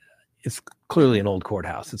it's clearly an old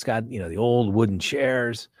courthouse. It's got, the old wooden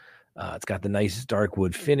chairs. It's got the nice dark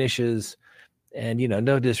wood finishes. And,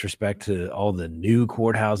 no disrespect to all the new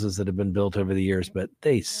courthouses that have been built over the years, but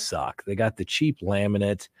they suck. They got the cheap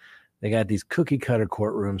laminate. They got these cookie cutter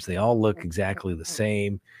courtrooms. They all look exactly the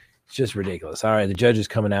same. It's just ridiculous. All right, the judge is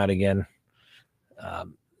coming out again.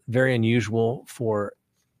 Very unusual for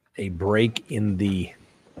a break in the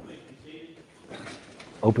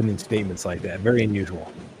opening statements like that. Very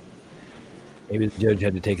unusual. Maybe the judge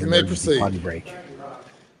had to take an emergency potty break.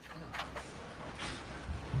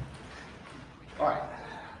 All right.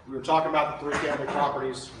 We were talking about the 3 family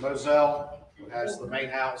properties. Moselle, who has the main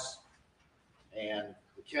house, and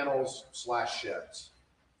the kennels / sheds.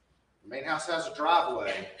 The main house has a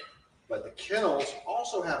driveway, but the kennels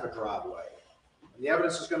also have a driveway. And the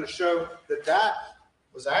evidence is going to show that that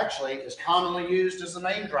was actually as commonly used as the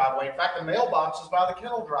main driveway. In fact, the mailbox is by the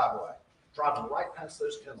kennel driveway. Driving right past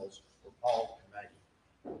those kennels were Paul and Maggie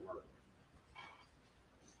were murdered.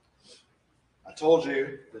 I told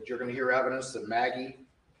you that you're going to hear evidence that Maggie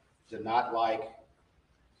did not like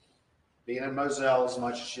being in Moselle as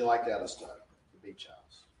much as she liked Eddystone, the beach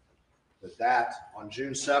house. But that, on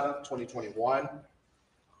June 7th, 2021,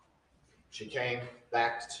 she came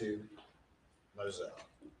back to Moselle.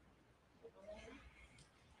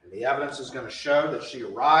 And the evidence is going to show that she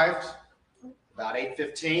arrived about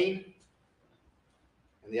 8:15.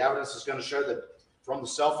 And the evidence is going to show that from the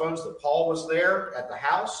cell phones that Paul was there at the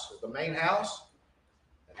house, at the main house.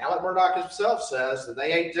 And Alec Murdaugh himself says that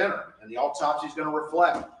they ate dinner. And the autopsy is going to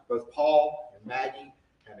reflect both Paul and Maggie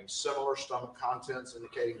having similar stomach contents,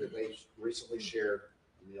 indicating that they recently shared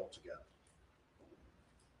a meal together.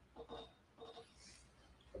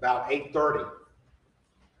 About 8:30,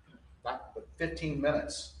 about 15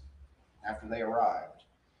 minutes after they arrived,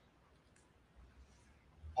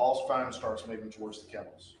 Paul's phone starts moving towards the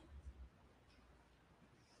kennels.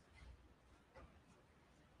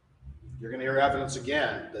 You're going to hear evidence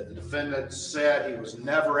again that the defendant said he was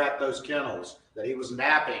never at those kennels, that he was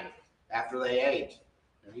napping after they ate,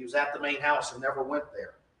 and he was at the main house and never went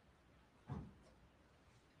there.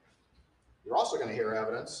 You're also going to hear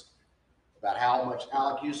evidence about how much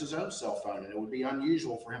Alec used his own cell phone, and it would be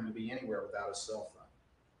unusual for him to be anywhere without his cell phone.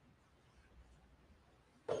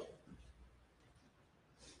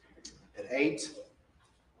 At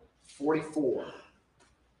 8:44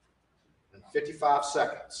 and 55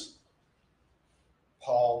 seconds,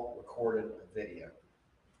 Paul recorded a video.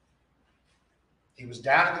 He was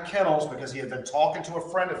down at the kennels because he had been talking to a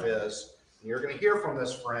friend of his, and you're going to hear from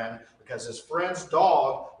this friend because his friend's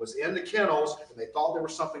dog was in the kennels and they thought there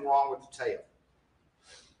was something wrong with the tail.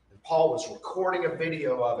 And Paul was recording a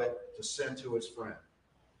video of it to send to his friend.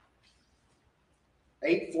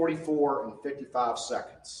 8:44 and 55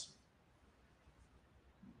 seconds.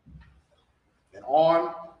 And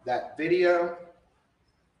on that video,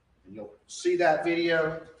 and you'll see that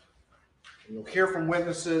video, and you'll hear from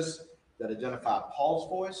witnesses that identify Paul's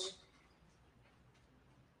voice,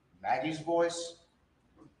 Maggie's voice,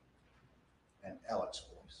 and Alec's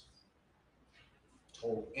voice.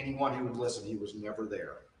 Told anyone who would listen he was never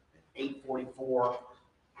there. At 8:44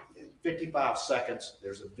 and 55 seconds,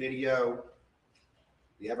 there's a video.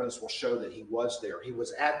 The evidence will show that he was there. He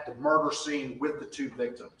was at the murder scene with the 2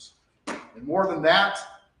 victims. And more than that,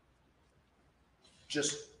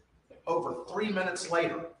 just over 3 minutes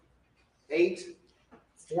later,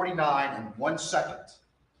 8:49 and 1 second,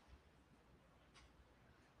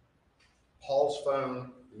 Paul's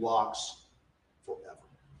phone locks forever.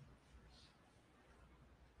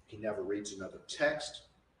 He never reads another text.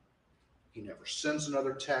 He never sends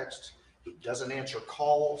another text. He doesn't answer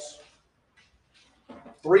calls.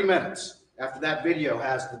 3 minutes after that video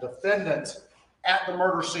has the defendant at the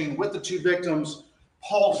murder scene with the 2 victims,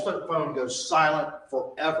 Paul's phone goes silent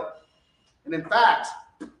forever. And in fact,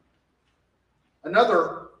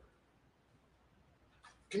 another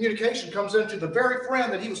communication comes into the very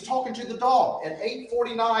friend that he was talking to, the dog, at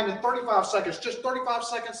 8:49 and 35 seconds, just 35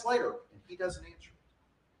 seconds later, and he doesn't answer.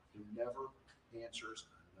 He never answers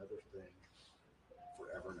another thing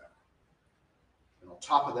forever and ever. And on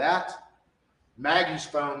top of that, Maggie's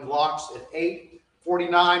phone locks at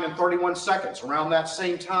 8:49 and 31 seconds, around that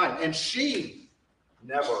same time, and she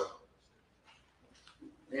never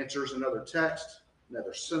answers another text,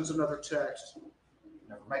 never sends another text,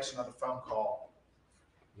 never makes another phone call,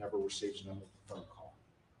 never receives another phone call.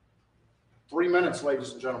 3 minutes,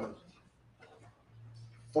 ladies and gentlemen.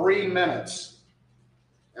 3 minutes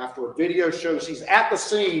after a video shows he's at the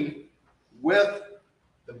scene with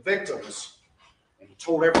the victims, and he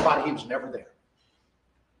told everybody he was never there.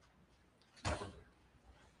 Never there.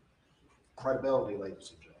 Credibility,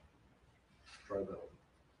 ladies and gentlemen. probability.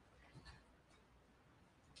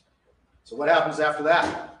 So what happens after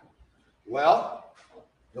that? Well,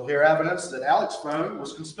 you'll hear evidence that Alex's phone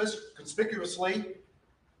was conspicuously,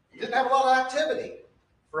 didn't have a lot of activity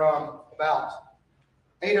from about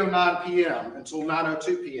 8:09 p.m. until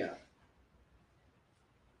 9:02 p.m.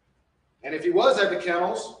 And if he was at the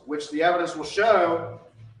kennels, which the evidence will show,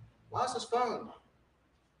 why is his phone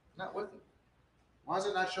not with him? Why is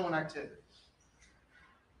it not showing activity?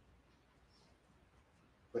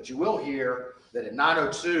 But you will hear that at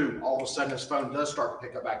 9:02, all of a sudden his phone does start to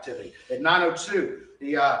pick up activity. At 9:02,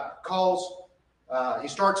 he calls, he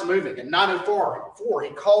starts moving. At 9:04,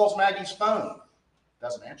 he calls Maggie's phone.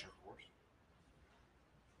 Doesn't answer, of course.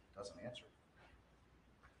 Doesn't answer.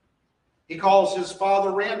 He calls his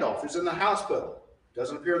father, Randolph, who's in the hospital.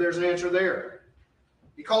 Doesn't appear there's an answer there.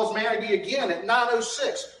 He calls Maggie again at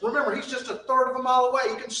 9:06. Remember, he's just a third of a mile away.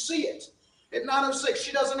 You can see it. At 9:06,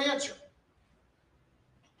 she doesn't answer.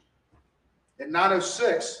 At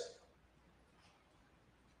 9:06,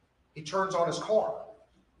 he turns on his car,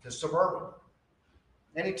 his Suburban,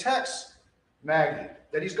 and he texts Maggie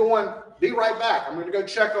that he's going, be right back. I'm going to go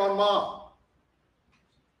check on Mom.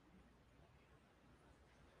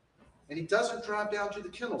 And he doesn't drive down to the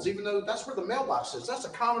kennels, even though that's where the mailbox is. That's a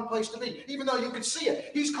common place to be, even though you can see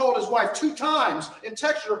it. He's called his wife 2 times and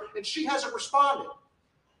texted her, and she hasn't responded.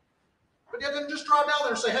 But he doesn't just drive down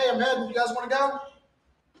there and say, hey, I'm heading. You guys want to go?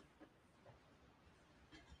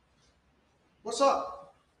 What's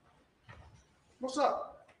up? What's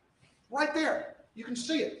up? Right there. You can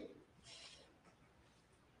see it.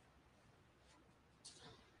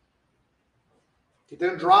 He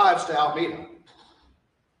then drives to Alameda,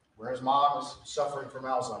 where his mom is suffering from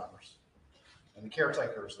Alzheimer's, and the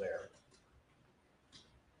caretaker is there.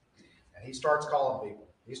 And he starts calling people.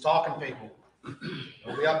 He's talking to people.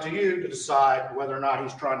 It'll be up to you to decide whether or not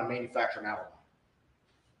he's trying to manufacture an alibi.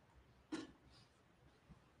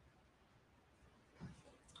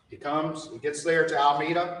 He gets there to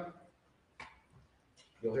Alameda.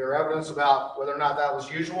 You'll hear evidence about whether or not that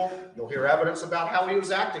was usual. You'll hear evidence about how he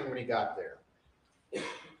was acting when he got there.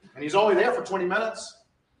 And he's only there for 20 minutes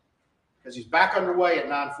because he's back underway at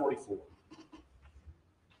 9:44.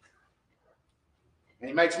 And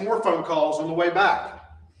he makes more phone calls on the way back.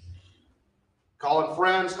 Calling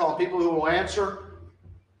friends, calling people who will answer.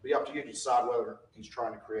 It'll be up to you to decide whether he's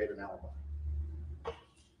trying to create an alibi.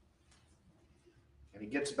 And he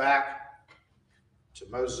gets back to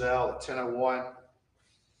Moselle at 10:01, and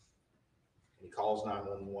he calls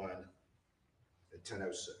 911 at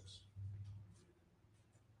 10:06.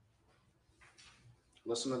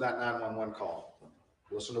 Listen to that 911 call.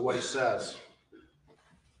 Listen to what he says.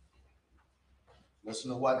 Listen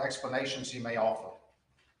to what explanations he may offer.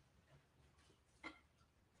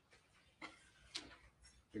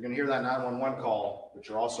 You're going to hear that 911 call, but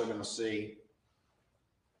you're also going to see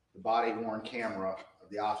the body-worn camera of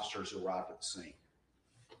the officers who arrived at the scene.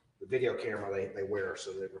 The video camera they wear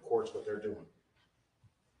so that it records what they're doing.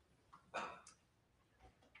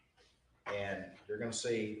 And you're going to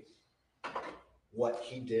see what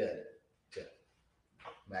he did to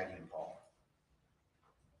Maggie and Paul.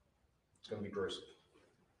 It's going to be gruesome.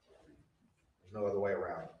 There's no other way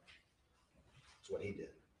around it. It's what he did.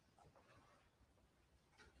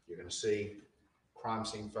 You're going to see crime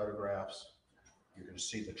scene photographs. You're going to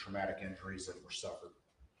see the traumatic injuries that were suffered.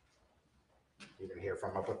 You're going to hear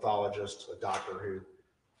from a pathologist, a doctor who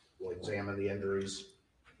will examine the injuries.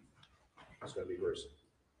 It's going to be gruesome.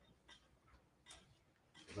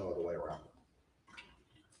 There's no other way around it.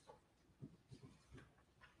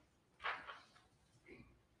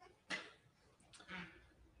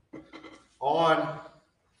 On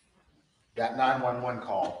that 911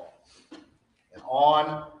 call and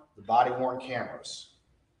on the body-worn cameras,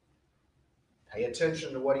 pay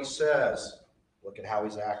attention to what he says. Look at how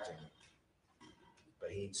he's acting. But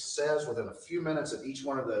he says within a few minutes of each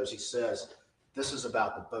one of those, he says, this is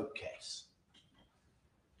about the boat case.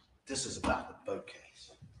 This is about the boat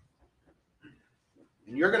case.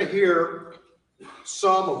 And you're going to hear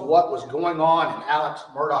some of what was going on in Alex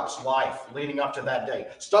Murdaugh's life leading up to that day.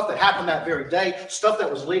 Stuff that happened that very day, stuff that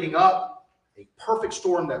was leading up, a perfect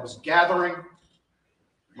storm that was gathering,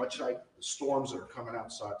 much like the storms that are coming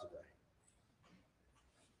outside today.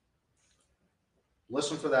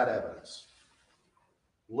 Listen for that evidence.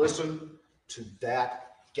 Listen to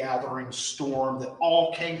that gathering storm that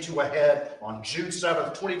all came to a head on June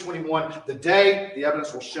 7th, 2021, the day the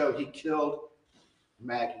evidence will show he killed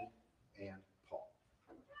Maggie and Paul.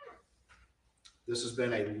 This has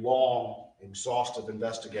been a long, exhaustive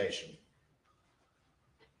investigation.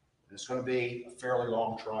 It's going to be a fairly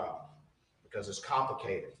long trial because it's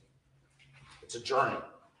complicated. It's a journey.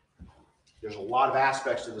 There's a lot of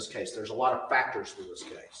aspects to this case. There's a lot of factors to this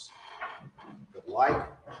case. But like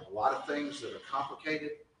a lot of things that are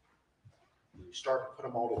complicated, when you start to put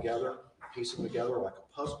them all together, piece them together like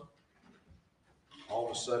a puzzle, all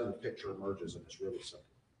of a sudden the picture emerges and it's really simple.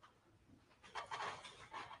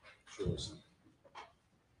 It's really simple.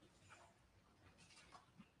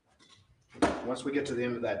 Once we get to the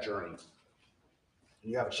end of that journey, and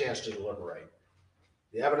you have a chance to deliberate,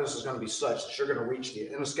 the evidence is going to be such that you're going to reach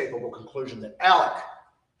the inescapable conclusion that Alec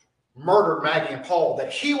murdered Maggie and Paul,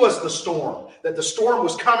 that he was the storm, that the storm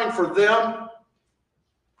was coming for them,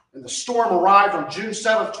 and the storm arrived on June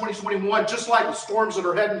 7th, 2021, just like the storms that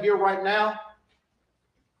are heading here right now,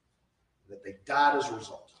 that they died as a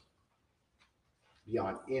result,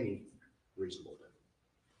 beyond any reasonable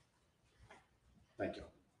doubt. Thank you.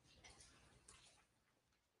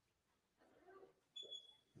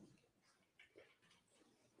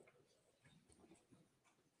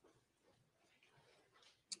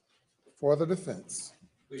 For the defense.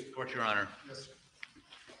 Please, court, Your Honor. Yes, sir.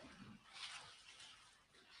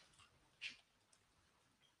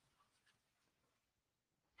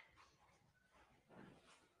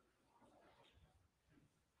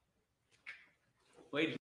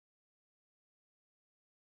 Ladies.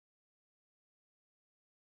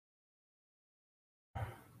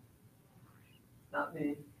 Not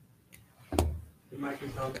me. The mic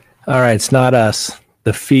is on. All right, it's not us.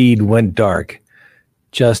 The feed went dark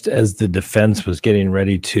just as the defense was getting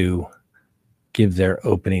ready to give their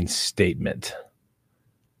opening statement.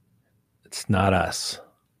 It's not us.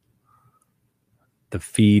 The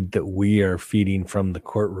feed that we are feeding from the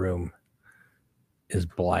courtroom is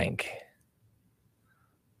blank.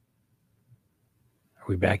 Are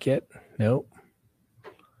we back yet? Nope.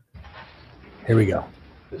 Here we go.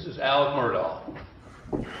 This is Alec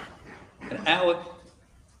Murdaugh. And Alec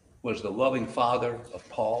was the loving father of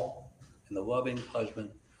Paul and the loving husband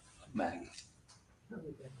of Maggie.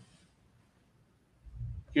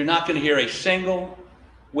 You're not going to hear a single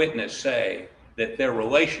witness say that their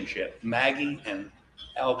relationship, Maggie and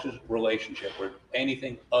Alec's relationship, were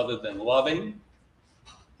anything other than loving.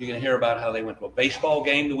 You're going to hear about how they went to a baseball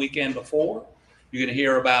game the weekend before. You're going to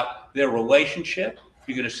hear about their relationship.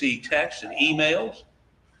 You're going to see texts and emails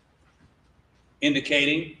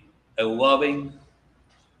indicating a loving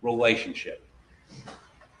relationship.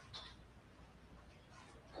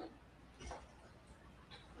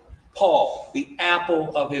 Paul, the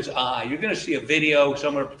apple of his eye. You're going to see a video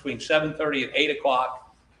somewhere between 7:30 and 8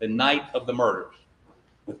 o'clock the night of the murders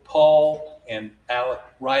with Paul and Alec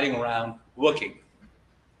riding around looking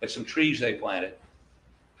at some trees they planted.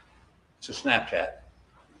 It's a Snapchat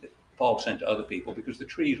that Paul sent to other people because the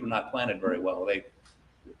trees were not planted very well. They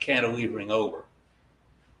were cantilevering over.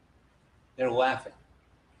 They're laughing.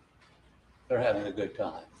 They're having a good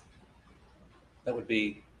time. That would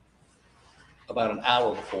be about an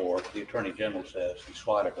hour before the Attorney General says he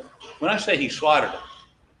swatted them. When I say he swatted them,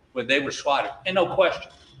 when they were swatted, and no question,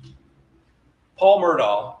 Paul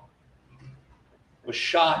Murdaugh was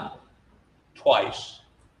shot twice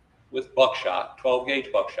with buckshot,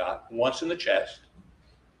 12-gauge buckshot, once in the chest.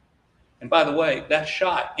 And by the way, that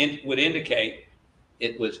shot would indicate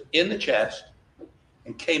it was in the chest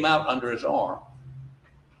and came out under his arm,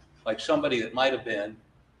 like somebody that might have been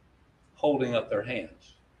holding up their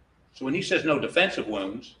hands. So when he says no defensive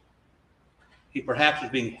wounds, he perhaps was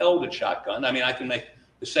being held at shotgun. I mean, I can make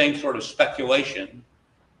the same sort of speculation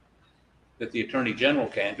that the Attorney General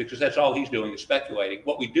can, because that's all he's doing is speculating.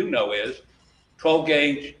 What we do know is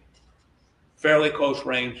 12-gauge, fairly close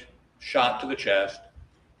range shot to the chest.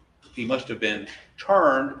 He must have been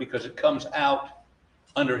turned because it comes out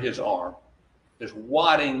under his arm. There's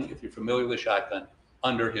wadding, if you're familiar with a shotgun,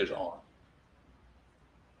 under his arm.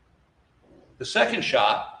 The second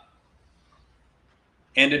shot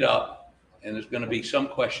ended up, and there's going to be some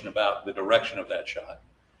question about the direction of that shot,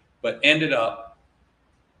 but ended up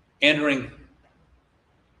entering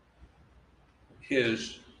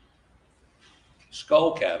his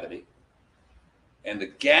skull cavity, and the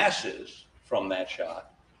gases from that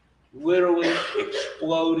shot literally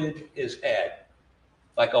exploded his head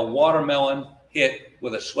like a watermelon hit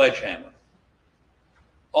with a sledgehammer.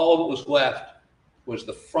 All that was left was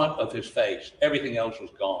the front of his face. Everything else was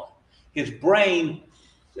gone. His brain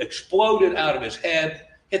exploded out of his head,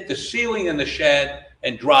 hit the ceiling in the shed,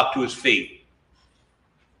 and dropped to his feet.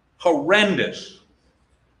 Horrendous,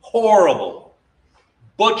 horrible,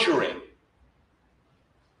 butchering.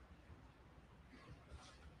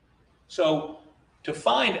 So to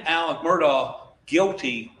find Alec Murdaugh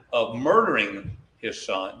guilty of murdering his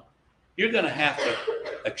son, you're going to have to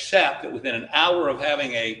accept that within an hour of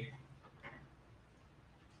having a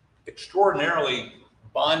extraordinarily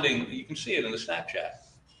bonding. You can see it in the Snapchat,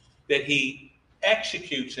 that he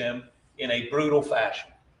executes him in a brutal fashion.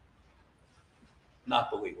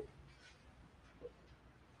 Not believable.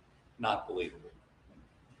 Not believable.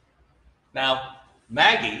 Now,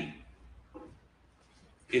 Maggie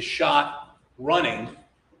is shot running.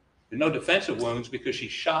 There's no defensive wounds because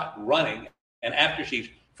she's shot running. And after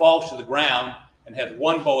she falls to the ground and has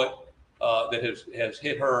one bullet that has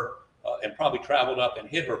hit her and probably traveled up and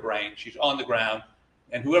hit her brain, she's on the ground.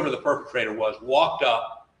 And whoever the perpetrator was walked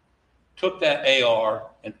up, took that AR,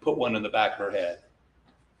 and put one in the back of her head.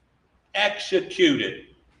 Executed.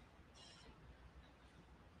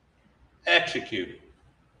 Executed.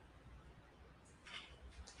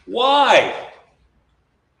 Why?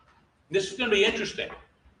 This is going to be interesting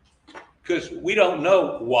because we don't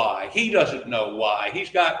know why. He doesn't know why. He's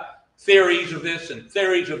got theories of this and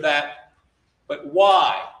theories of that. But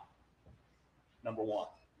why? Number one.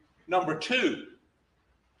 Number two,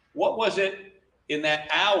 what was it in that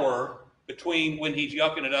hour between when he's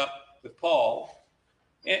yucking it up with Paul?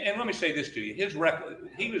 And let me say this to you. His record,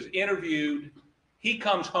 he was interviewed. He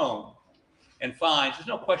comes home and finds, there's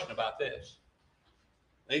no question about this.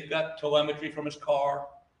 They've got telemetry from his car.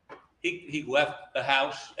 He left the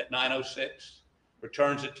house at 9:06,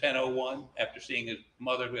 returns at 10:01 after seeing his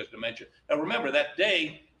mother who has dementia. Now remember, that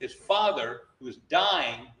day, his father, who is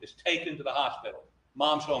dying, is taken to the hospital.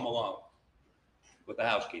 Mom's home alone with the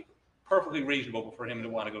housekeeper. Perfectly reasonable for him to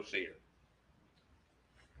want to go see her.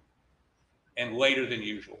 And later than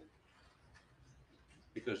usual,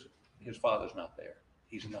 because his father's not there.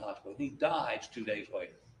 He's in the hospital. He dies 2 days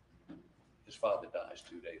later. His father dies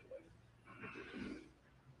 2 days later.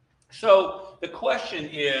 So the question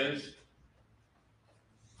is,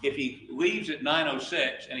 if he leaves at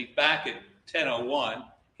 9:06 and he's back at 10:01,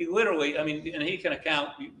 he literally, and he can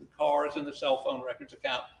account, the cars and the cell phone records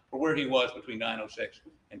account for where he was between 9:06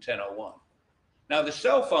 and 10:01. Now the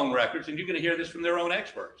cell phone records, and you're going to hear this from their own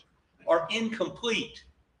experts, are incomplete.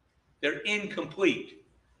 They're incomplete.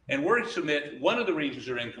 And we're to submit one of the reasons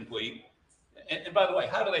they're incomplete. And by the way,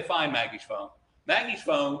 how do they find Maggie's phone? Maggie's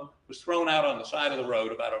phone was thrown out on the side of the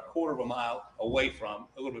road about a quarter of a mile away from,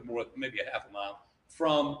 a little bit more, maybe a half a mile,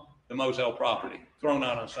 from the Moselle property, thrown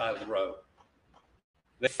out on the side of the road.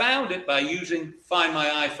 They found it by using Find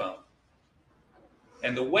My iPhone.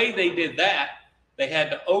 And the way they did that, they had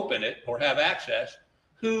to open it or have access.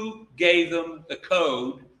 Who gave them the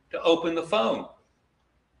code to open the phone?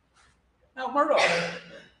 Now, Murdaugh.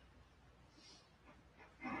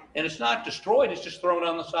 And it's not destroyed, it's just thrown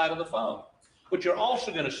on the side of the phone. What you're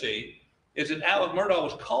also going to see is that Alec Murdaugh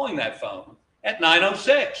was calling that phone at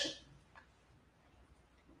 9:06.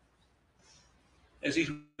 As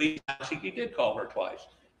he did call her twice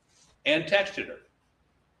and texted her.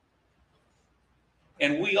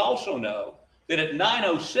 And we also know that at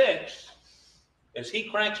 9:06, as he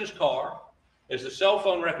cranks his car, as the cell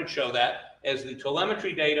phone records show that, as the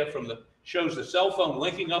telemetry data shows the cell phone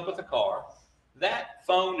linking up with the car, that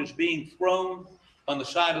phone is being thrown on the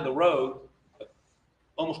side of the road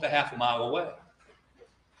almost a half a mile away.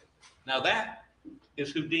 Now that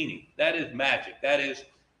is Houdini. That is magic. That is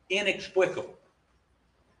inexplicable.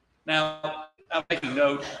 Now, I'm making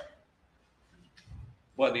notes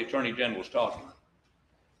while the Attorney General was talking.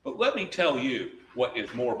 But let me tell you what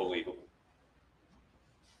is more believable.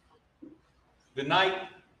 The night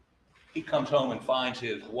he comes home and finds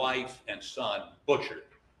his wife and son butchered.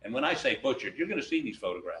 And when I say butchered, you're going to see these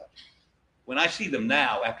photographs. When I see them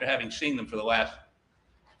now, after having seen them for the last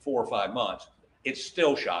 4 or 5 months, it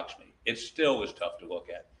still shocks me. It still is tough to look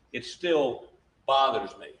at. It still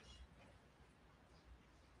bothers me.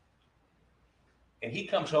 And he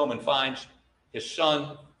comes home and finds his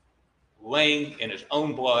son laying in his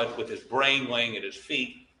own blood with his brain laying at his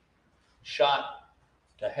feet, shot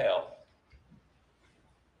to hell.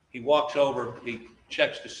 He walks over, he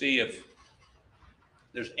checks to see if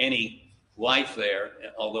there's any life there,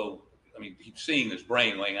 although, he's seeing his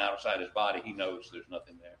brain laying outside his body. He knows there's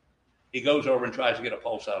nothing there. He goes over and tries to get a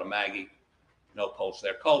pulse out of Maggie. No pulse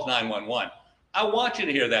there. Calls 911. I want you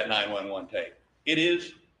to hear that 911 tape. It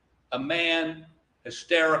is a man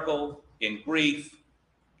hysterical, in grief,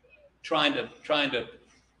 trying to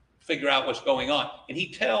figure out what's going on. And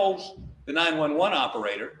he tells the 911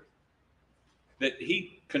 operator that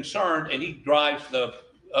he's concerned, and he drives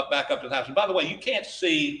back up to the house. And by the way, you can't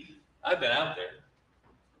see, I've been out there,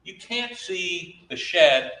 you can't see the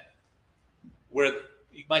shed where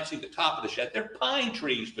you might see the top of the shed. There are pine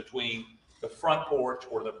trees between the front porch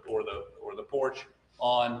or the porch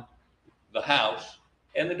on the house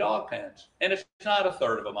and the dog pens. And it's not a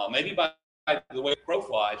third of a mile, maybe by the way the crow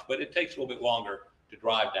flies, but it takes a little bit longer to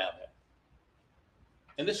drive down there.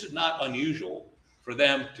 And this is not unusual for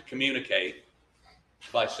them to communicate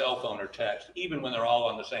by cell phone or text, even when they're all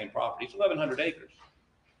on the same property. It's 1,100 acres,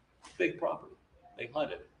 big property. They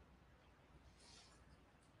hunted it.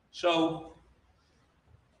 So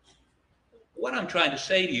what I'm trying to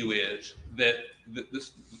say to you is that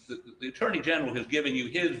the Attorney General has given you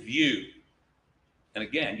his view. And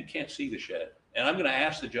again, you can't see the shed. And I'm going to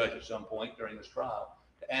ask the judge at some point during this trial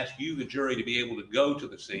to ask you, the jury, to be able to go to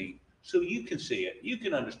the scene so you can see it. You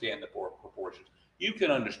can understand the proportions. You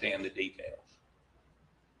can understand the details.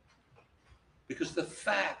 Because the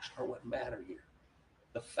facts are what matter here.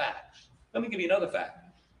 The facts. Let me give you another fact.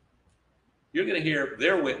 You're going to hear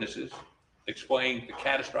their witnesses explain the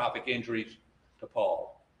catastrophic injuries to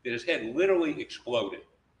Paul. That his head literally exploded.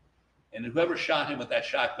 And whoever shot him with that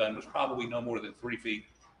shotgun was probably no more than 3 feet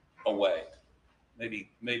away.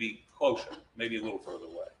 Maybe closer, maybe a little further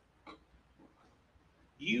away.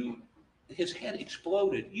 His head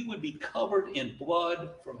exploded. You would be covered in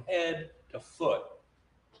blood from head to foot.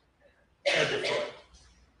 Head to foot.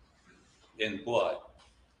 In blood.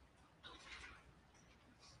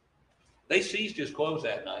 They seized his clothes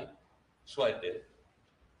that night. SLED did.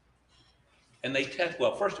 And they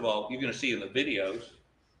well, first of all, you're going to see in the videos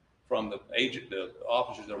from the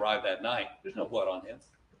officers that arrived that night, there's no blood on him.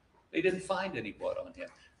 They didn't find any blood on him.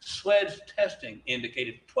 SLED's testing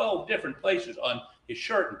indicated 12 different places on his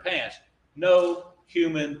shirt and pants, no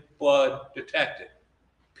human blood detected.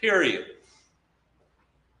 Period.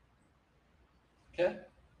 Okay?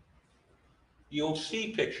 You'll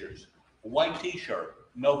see pictures, a white t-shirt,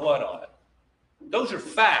 no blood on it. Those are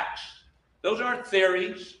facts. Those aren't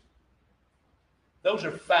theories. Those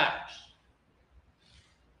are facts.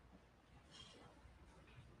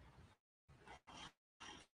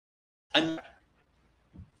 And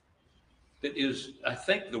that is, I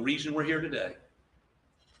think, the reason we're here today.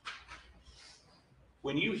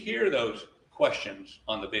 When you hear those questions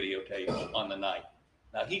on the videotape on the night,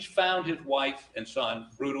 now he's found his wife and son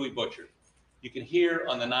brutally butchered. You can hear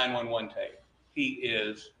on the 911 tape, he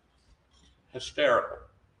is hysterical.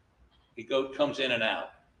 He comes in and out.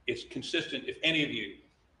 It's consistent. If any of you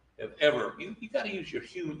have ever, you got to use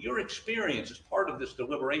your experience as part of this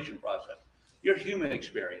deliberation process. Your human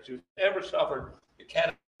experience. Who's ever suffered a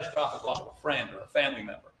catastrophic loss of a friend or a family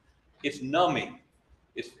member? It's numbing.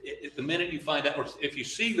 It's the minute you find out, or if you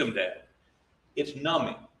see them dead, it's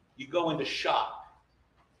numbing. You go into shock.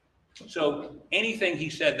 So anything he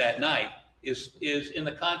said that night is in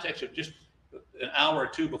the context of just an hour or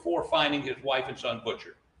two before finding his wife and son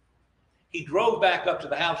butchered. He drove back up to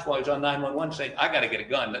the house while he was on 911 saying, I got to get a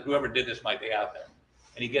gun. That whoever did this might be out there.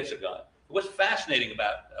 And he gets a gun. What's fascinating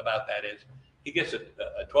about that is he gets a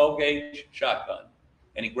 12-gauge shotgun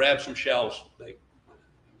and he grabs some shells. These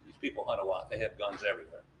people hunt a lot. They have guns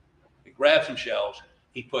everywhere. He grabs some shells.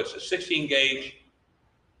 He puts a 16-gauge,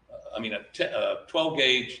 a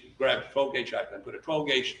 12-gauge, grabs a 12-gauge shotgun, put a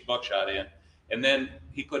 12-gauge buckshot in, and then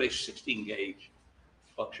he put a 16-gauge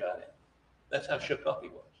buckshot in. That's how shook up he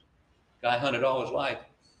was. Guy hunted all his life,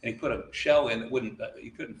 and he put a shell in that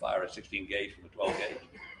he couldn't fire a 16-gauge from a 12-gauge.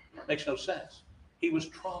 Makes no sense. He was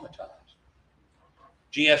traumatized.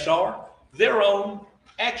 GSR, their own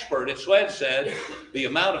expert at SLED said the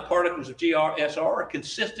amount of particles of GSR are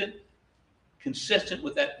consistent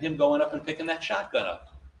with him going up and picking that shotgun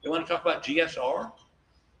up. They want to talk about GSR?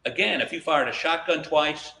 Again, if you fired a shotgun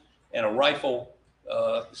twice and a rifle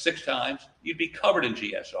 6 times, you'd be covered in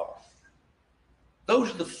GSR.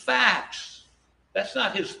 Those are the facts. That's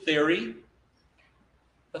not his theory.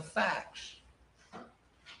 The facts.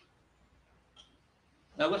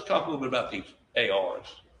 Now let's talk a little bit about these ARs.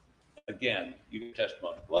 Again, you get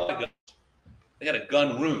testimony. A lot of guns. They had a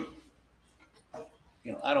gun room.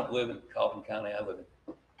 I don't live in Calhoun County. I live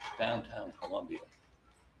in downtown Columbia.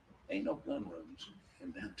 Ain't no gun rooms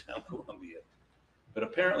in downtown Columbia. But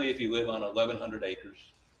apparently if you live on 1,100 acres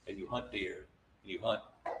and you hunt deer, and you hunt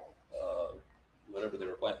whatever they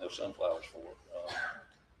were planting those sunflowers for,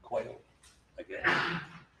 quail, I guess.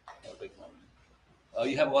 Not a big one.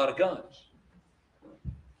 You have a lot of guns.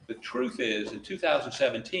 The truth is, in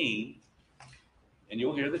 2017, and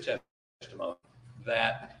you'll hear the testimony,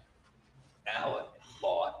 that Alec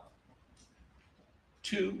bought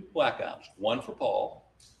 2 Blackouts, one for Paul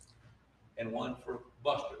and one for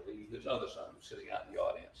Buster, his other son who's sitting out in the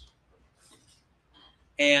audience.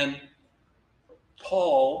 And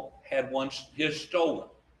Paul had his stolen.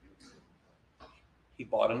 He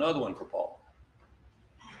bought another one for Paul.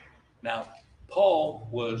 Now, Paul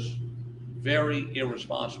was very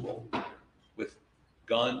irresponsible with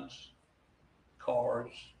guns,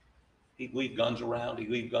 cars. He'd leave guns around. He'd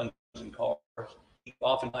leave guns in cars. He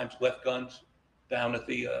oftentimes left guns down at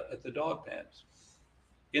the dog pens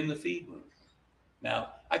in the feed room. Now,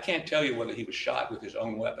 I can't tell you whether he was shot with his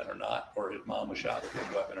own weapon or not, or his mom was shot with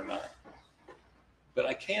his weapon or not. But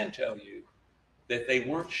I can tell you that they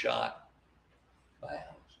weren't shot by Alex.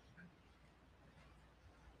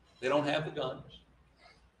 They don't have the guns.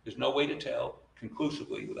 There's no way to tell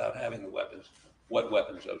conclusively without having the weapons what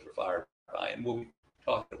weapons those were fired by. And we'll be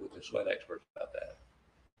talking with the SWAT experts about that.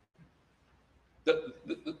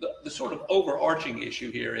 The sort of overarching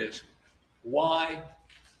issue here is why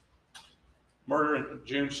murder on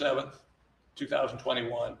June 7th,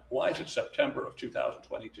 2021, why is it September of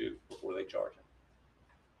 2022 before they charge him?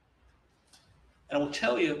 And I will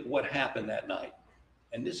tell you what happened that night.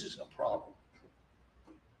 And this is a problem.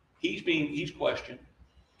 He's questioned,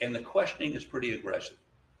 and the questioning is pretty aggressive.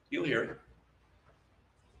 You'll hear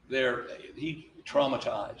it. He's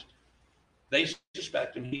traumatized. They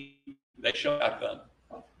suspect him. They show shotgun.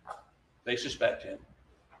 They suspect him.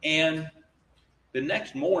 And the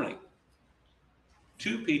next morning,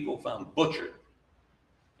 2 people found butchered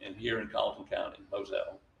here in Colleton County,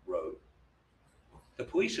 Moselle Road. The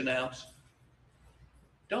police announced,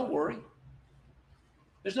 don't worry.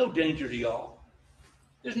 There's no danger to y'all.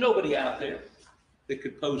 There's nobody out there that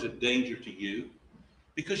could pose a danger to you.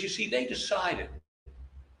 Because you see, they decided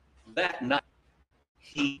that night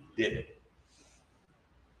he did it.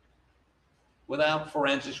 Without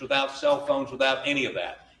forensics, without cell phones, without any of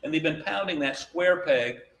that. And they've been pounding that square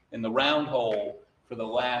peg in the round hole for the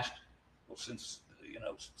last, since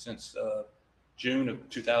June of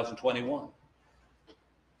 2021,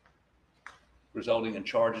 resulting in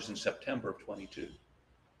charges in September of 22.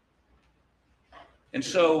 And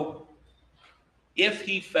so if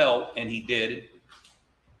he felt, and he did,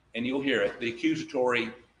 and you'll hear it, the accusatory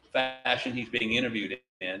fashion he's being interviewed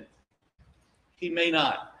in, he may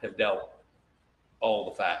not have dealt all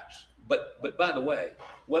the facts. But by the way,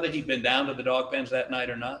 whether he'd been down to the dog pens that night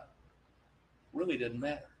or not, really didn't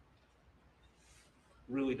matter.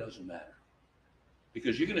 Really doesn't matter.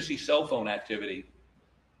 Because you're going to see cell phone activity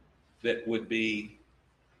that would be,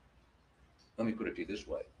 let me put it to you this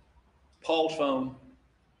way. Paul's phone,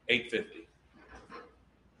 850.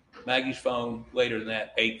 Maggie's phone, later than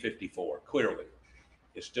that, 854. Clearly,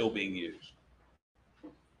 is still being used.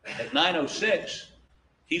 At 9:06,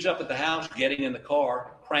 he's up at the house, getting in the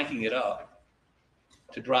car, cranking it up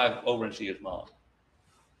to drive over and see his mom.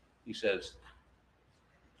 He says,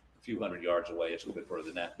 a few hundred yards away, it's a little bit further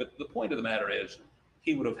than that. But the point of the matter is,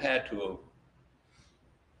 he would have had to have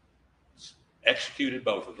executed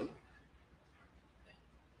both of them,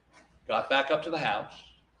 got back up to the house,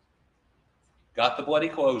 got the bloody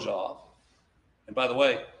clothes off. And by the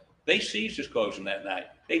way, they seized his clothes from that night.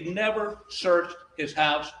 They'd never searched his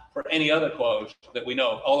house for any other clothes that we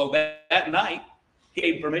know. Although that night, he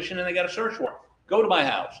gave permission and they got a search warrant. Go to my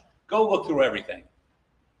house. Go look through everything.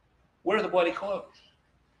 Where are the bloody clothes?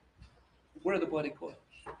 Where are the bloody clothes?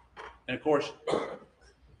 And of course,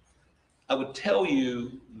 I would tell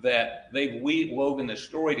you that they've woven this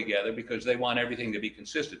story together because they want everything to be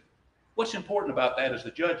consistent. What's important about that is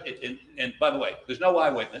the judge, and by the way, there's no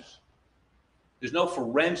eyewitness. There's no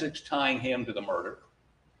forensics tying him to the murder.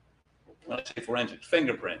 When I say forensics,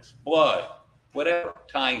 fingerprints, blood, whatever,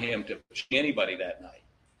 tying him to anybody that night.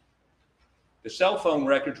 The cell phone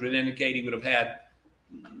records would indicate he would have had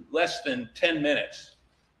less than 10 minutes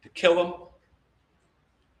to kill him,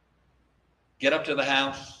 get up to the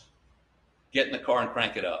house, get in the car and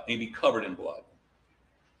crank it up. He'd be covered in blood.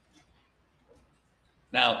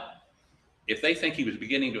 Now, if they think he was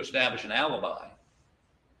beginning to establish an alibi,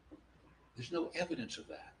 there's no evidence of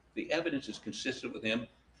that. The evidence is consistent with him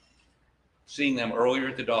seeing them earlier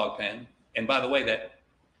at the dog pen. And by the way, that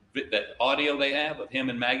audio they have of him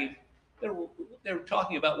and Maggie, they were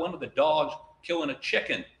talking about one of the dogs killing a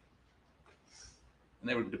chicken. And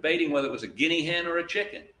they were debating whether it was a guinea hen or a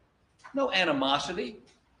chicken. No animosity.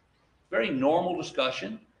 Very normal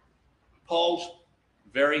discussion. Paul's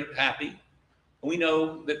very happy. And we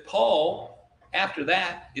know that Paul, after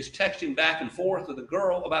that, is texting back and forth with a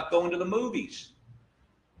girl about going to the movies.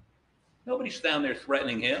 Nobody's down there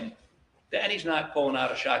threatening him. Daddy's not pulling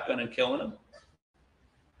out a shotgun and killing him.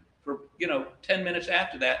 For, 10 minutes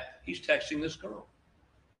after that, he's texting this girl.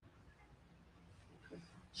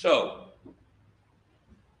 So,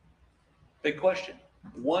 big question.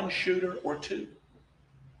 One shooter or two?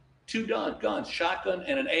 Two guns, shotgun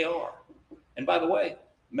and an AR. And by the way,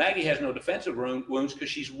 Maggie has no defensive wounds because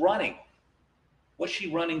she's running. What's she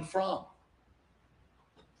running from?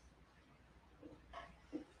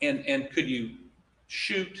 And could you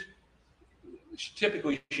shoot?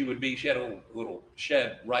 Typically, she had a little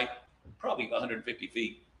shed right probably 150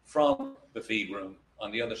 feet from the feed room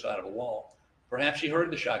on the other side of a wall. Perhaps she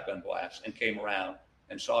heard the shotgun blast and came around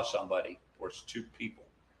and saw somebody or two people,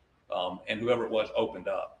 and whoever it was opened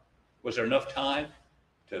up. Was there enough time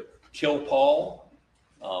to kill Paul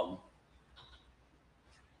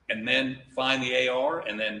and then find the AR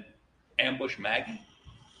and then ambush Maggie?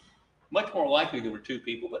 Much more likely there were two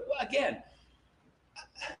people, but again,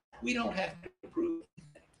 we don't have to prove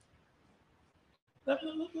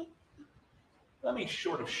anything. Let me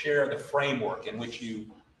sort of share the framework in which you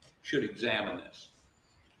should examine this.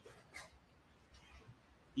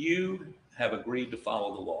 You have agreed to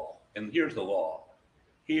follow the law, and here's the law.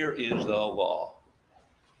 Here is the law.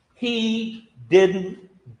 He didn't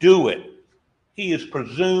do it. He is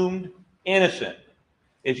presumed innocent.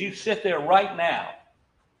 As you sit there right now,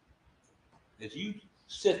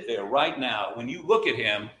 when you look at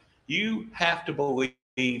him, you have to believe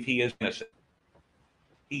he is innocent.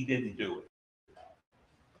 He didn't do it.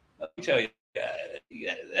 Let me tell you,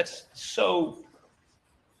 that's so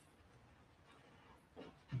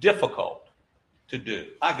difficult to do.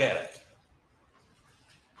 I get it.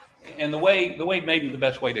 And the way maybe the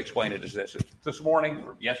best way to explain it is this morning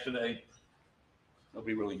or yesterday,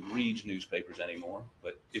 nobody really reads newspapers anymore,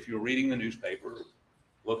 but if you're reading the newspaper,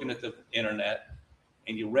 looking at the internet,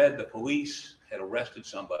 and you read the police had arrested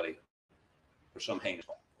somebody for some heinous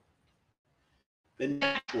crime, the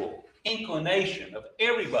natural inclination of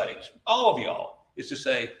everybody, all of y'all, is to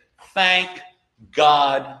say, thank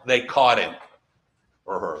God they caught him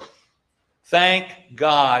or her. Thank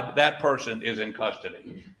God that person is in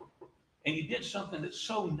custody. And you did something that's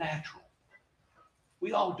so natural.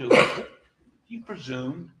 We all do it. You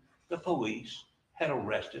presumed the police had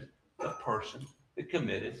arrested the person that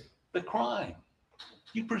committed the crime.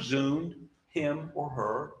 You presumed him or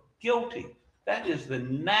her guilty. That is the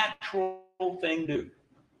natural thing to do.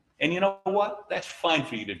 And you know what? That's fine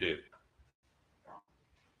for you to do.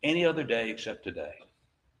 Any other day except today.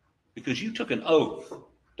 Because you took an oath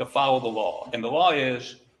to follow the law. And the law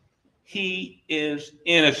is, he is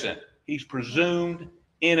innocent. He's presumed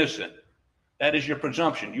innocent. That is your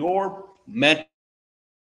presumption. Your mental,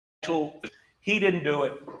 he didn't do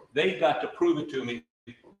it. They've got to prove it to me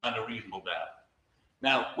on a reasonable doubt.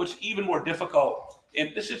 Now, what's even more difficult,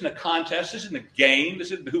 and this isn't a contest, this isn't a game,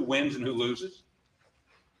 this isn't who wins and who loses.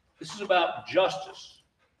 This is about justice.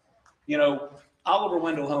 You know, Oliver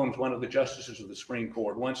Wendell Holmes, one of the justices of the Supreme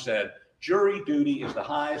Court, once said, jury duty is the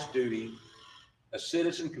highest duty a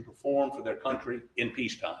citizen can perform for their country in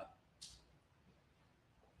peacetime.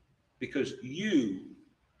 Because you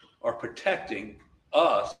are protecting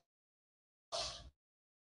us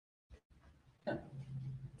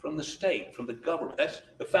from the state, from the government. That's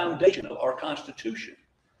the foundation of our Constitution,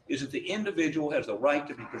 is that the individual has the right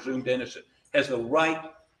to be presumed innocent, has the right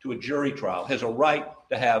to a jury trial, has a right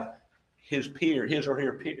to have his or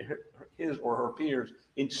her peers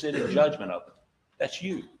sit in judgment of it. That's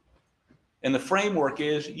you. And the framework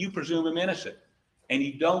is you presume him innocent, and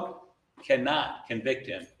you cannot convict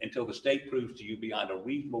him until the state proves to you beyond a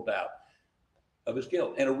reasonable doubt of his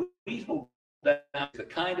guilt. And a reasonable doubt is the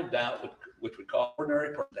kind of doubt which would cause an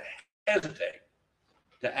ordinary person to hesitate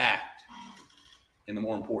to act in the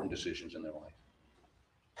more important decisions in their life.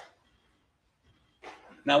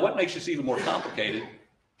 Now, what makes this even more complicated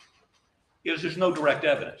is there's no direct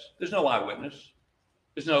evidence. There's no eyewitness.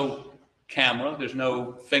 There's no camera. There's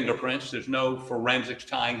no fingerprints. There's no forensics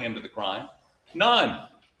tying him to the crime. None.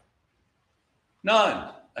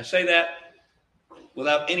 I say that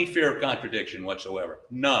without any fear of contradiction whatsoever.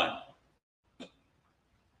 None.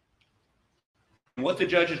 And what the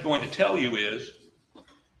judge is going to tell you is,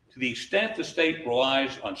 to the extent the state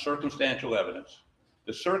relies on circumstantial evidence,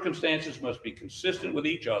 the circumstances must be consistent with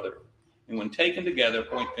each other, and when taken together,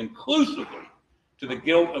 point conclusively to the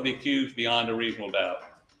guilt of the accused beyond a reasonable doubt.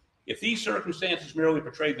 If these circumstances merely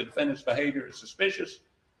portray the defendant's behavior as suspicious,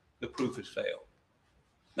 the proof has failed.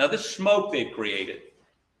 Now, this smoke they've created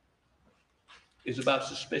is about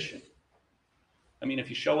suspicion. I mean, if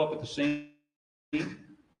you show up at the scene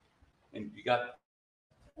and you got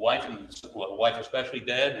wife especially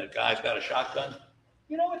dead, and a guy's got a shotgun,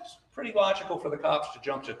 you know, it's pretty logical for the cops to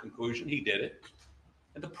jump to a conclusion. He did it.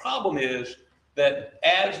 And the problem is that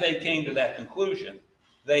as they came to that conclusion,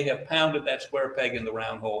 they have pounded that square peg in the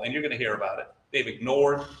round hole, and you're going to hear about it. They've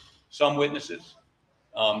ignored some witnesses.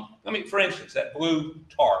 For instance, that blue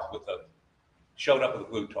tarp showed up with a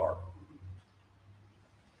blue tarp.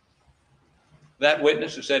 That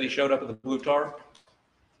witness who said he showed up with a blue tarp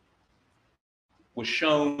was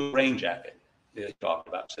shown a rain jacket that he talked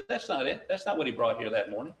about. Said, that's not it. That's not what he brought here that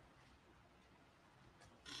morning.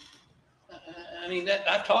 I mean,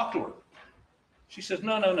 I've talked to her. She says,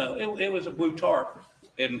 no. It was a blue tarp.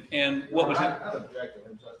 And what was it?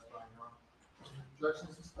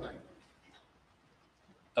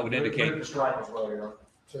 I would indicate.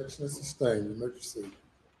 Objection is sustained. You may proceed.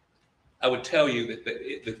 I would tell you that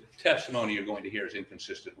the testimony you're going to hear is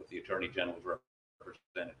inconsistent with the Attorney General's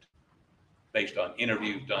representative, based on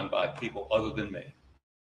interviews done by people other than me.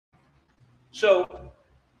 So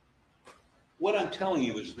what I'm telling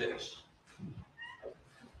you is this,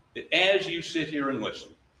 that as you sit here and listen,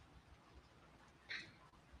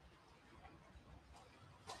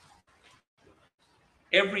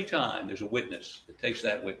 every time there's a witness that takes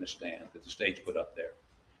that witness stand that the state's put up there,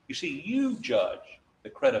 you see, you judge the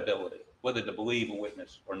credibility, whether to believe a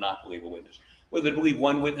witness or not believe a witness, whether to believe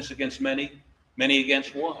one witness against many, many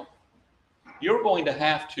against one. You're going to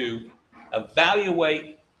have to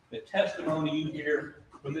evaluate the testimony you hear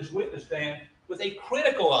from this witness stand with a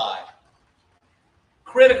critical eye.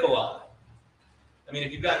 Critical eye. I mean,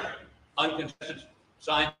 if you've got uncontested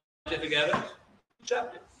scientific evidence,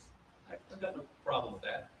 accept it. I've got no problem with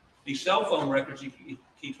that. These cell phone records he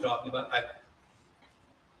keeps talking about,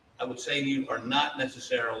 I would say to you, are not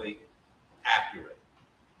necessarily accurate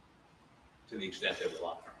to the extent they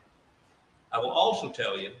rely. I will also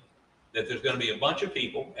tell you that there's going to be a bunch of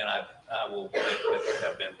people, and I will that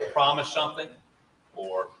have been promised something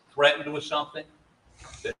or threatened with something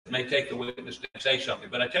that may take the witness to say something.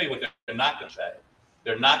 But I tell you what they're not going to say.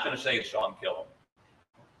 They're not going to say they saw him kill him.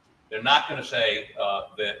 They're not going to say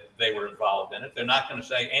that they were involved in it. They're not going to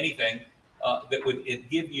say anything that would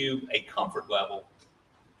give you a comfort level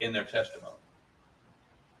in their testimony.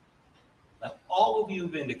 Now, all of you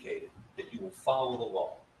have indicated that you will follow the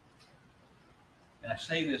law. And I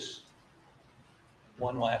say this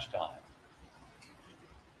one last time.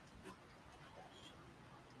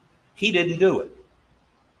 He didn't do it.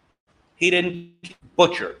 He didn't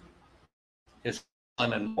butcher his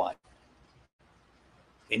son and wife.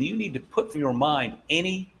 And you need to put from your mind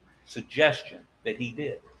any suggestion that he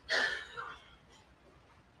did.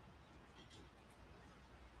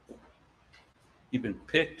 You've been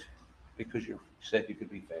picked because you said you could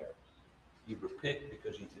be fair. You were picked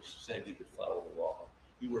because you just said you could follow the law.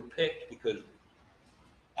 You were picked because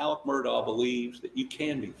Alec Murdaugh believes that you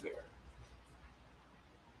can be fair.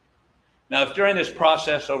 Now, if during this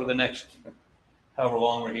process over the next however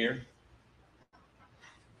long we're here,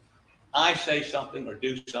 I say something or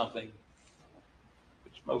do something,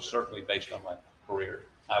 which most certainly based on my career,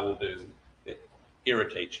 I will do, that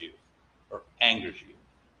irritates you or angers you.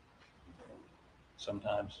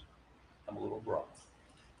 Sometimes I'm a little rough.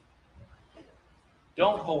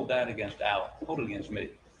 Don't hold that against Alec. Hold it against me.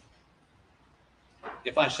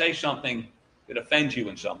 If I say something that offends you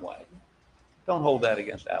in some way, don't hold that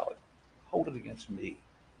against Alec. Hold it against me.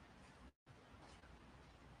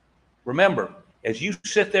 Remember, as you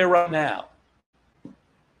sit there right now,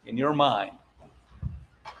 in your mind,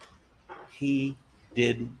 he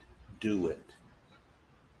didn't do it.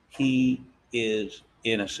 He is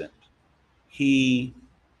innocent. He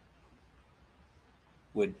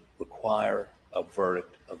would require a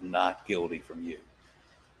verdict of not guilty from you.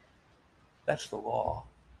 That's the law.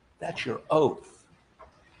 That's your oath.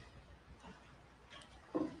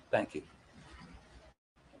 Thank you.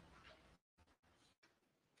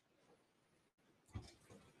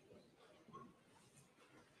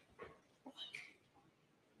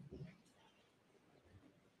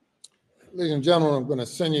 Ladies and gentlemen, I'm going to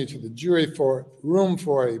send you to the jury room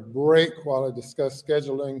for a break while I discuss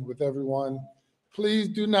scheduling with everyone. Please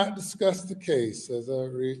do not discuss the case. As I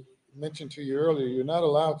mentioned to you earlier, you're not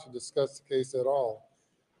allowed to discuss the case at all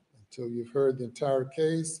until you've heard the entire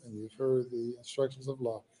case and you've heard the instructions of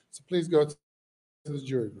law. So please go to the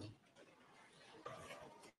jury room.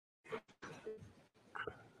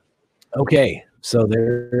 Okay, so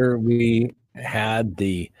there we had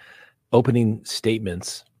the opening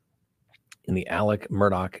statements in the Alec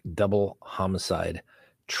Murdaugh double homicide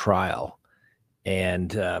trial.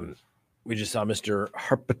 And we just saw Mr.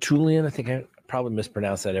 Harpatulian. I think I probably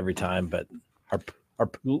mispronounce that every time, but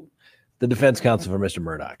the defense counsel for Mr.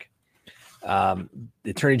 Murdaugh. The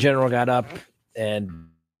Attorney General got up and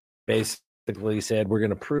basically said, we're going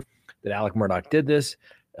to prove that Alec Murdaugh did this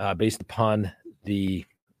based upon the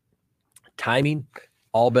timing.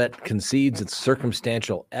 Albet concedes it's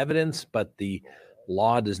circumstantial evidence, but the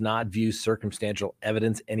law does not view circumstantial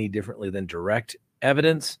evidence any differently than direct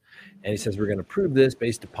evidence. And he says we're going to prove this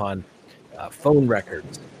based upon phone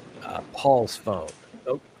records, Paul's phone.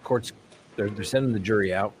 Oh, courts, they're sending the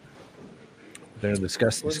jury out. They're going to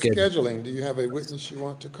discuss the scheduling. Do you have a witness you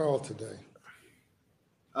want to call today?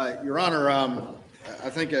 Your Honor, I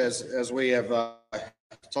think as we have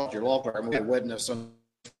talked to your law firm, we had witnessed,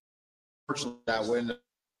 unfortunately, that witness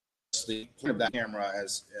the point of that camera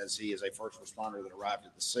as he is a first responder that arrived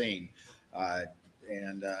at the scene,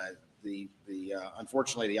 and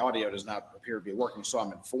unfortunately the audio does not appear to be working. So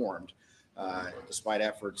I'm informed, despite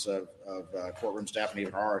efforts of courtroom staff and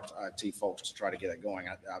even our IT folks to try to get it going.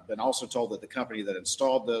 I've been also told that the company that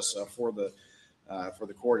installed this for the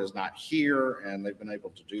court is not here, and they've been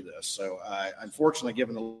able to do this. So unfortunately,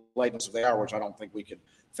 given the lateness of the hour, which I don't think we could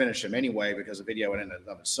finish him anyway, because the video in and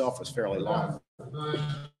of itself is fairly long.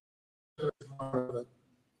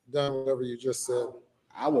 Done whatever you just said.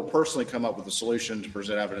 I will personally come up with a solution to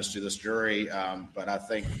present evidence to this jury, but I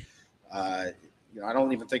think, I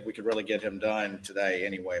don't even think we could really get him done today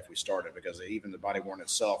anyway if we started, because even the body worn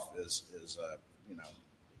itself is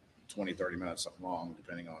 20, 30 minutes long,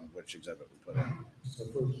 depending on which exhibit we put in.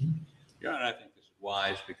 Yeah, and I think this is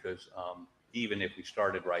wise because even if we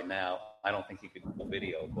started right now, I don't think he could do a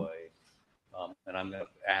video play. And I'm going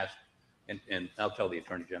to ask, and I'll tell the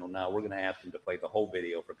Attorney General now, we're going to ask him to play the whole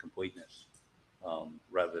video for completeness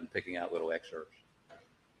rather than picking out little excerpts.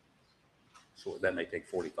 So that may take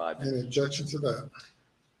 45 minutes. Any objection to that?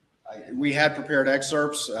 We had prepared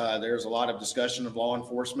excerpts. There's a lot of discussion of law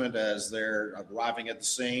enforcement as they're arriving at the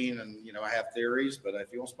scene, and I have theories. But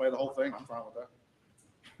if he wants to play the whole thing, I'm fine with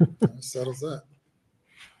that. That settles that.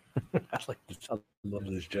 I love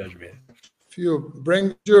this judge, man. If you bring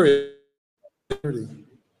the jury,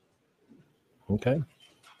 okay,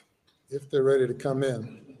 if they're ready to come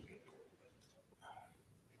in.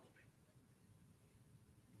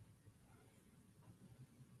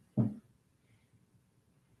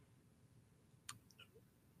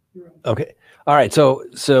 Okay. All right. So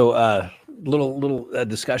little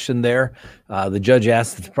discussion there. The judge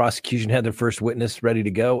asked if the prosecution had their first witness ready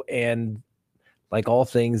to go, and like all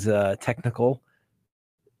things technical,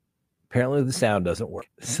 apparently the sound doesn't work.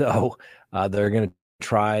 So they're going to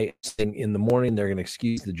try in the morning. They're going to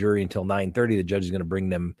excuse the jury until 9:30. The judge is going to bring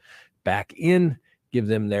them back in, give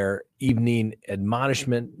them their evening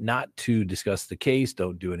admonishment not to discuss the case.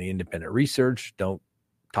 Don't do any independent research. Don't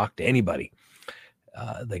talk to anybody.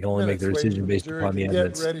 They can only make their decision based upon the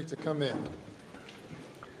evidence. Get ready to come in.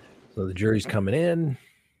 So the jury's coming in.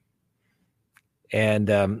 And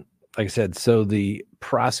like I said, so the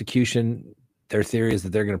prosecution, their theory is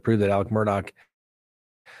that they're going to prove that Alec Murdaugh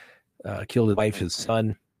killed his wife, his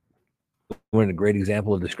son. We're in a great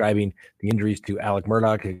example of describing the injuries to Alec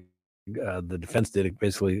Murdaugh. The defense did it,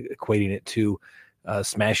 basically equating it to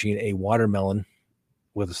smashing a watermelon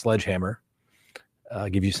with a sledgehammer.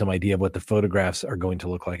 Give you some idea of what the photographs are going to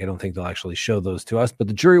look like. I don't think they'll actually show those to us, but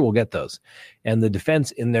the jury will get those. And the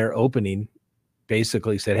defense in their opening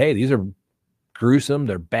basically said, hey, these are gruesome,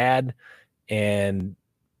 they're bad, and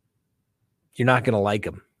you're not going to like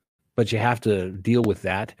them, but you have to deal with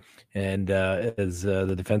that. And as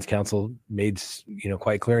the defense counsel made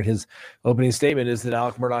quite clear in his opening statement, is that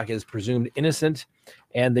Alec Murdaugh is presumed innocent,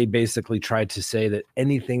 and they basically tried to say that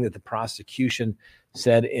anything that the prosecution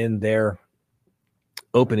said in their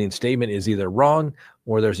opening statement is either wrong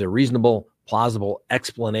or there's a reasonable, plausible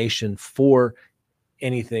explanation for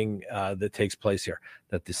anything that takes place here.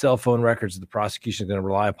 That the cell phone records the prosecution is going to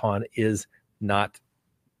rely upon is not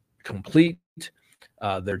complete.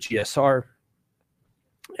 Their GSR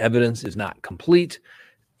evidence is not complete.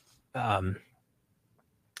 The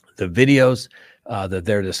videos that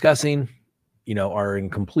they're discussing, are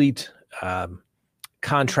incomplete.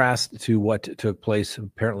 Contrast to what took place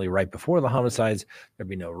apparently right before the homicides. There'd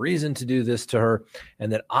be no reason to do this to her.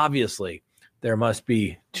 And that obviously there must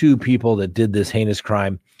be two people that did this heinous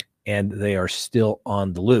crime, and they are still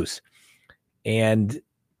on the loose. And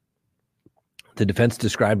the defense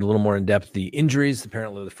described a little more in depth the injuries.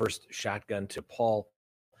 Apparently the first shotgun to Paul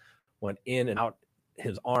went in and out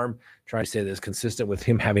his arm, trying to say that it's consistent with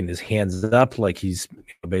him having his hands up, like he's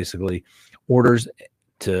basically orders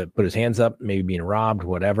to put his hands up, maybe being robbed,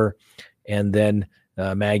 whatever. And then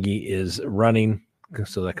Maggie is running.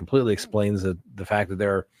 So that completely explains the fact that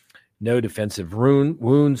there are no defensive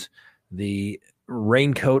wounds. The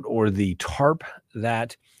raincoat or the tarp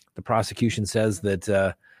that the prosecution says that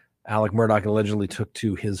Alec Murdaugh allegedly took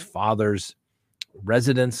to his father's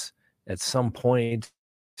residence at some point,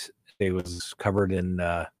 it was covered in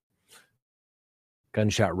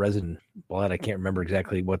gunshot resin blood. I can't remember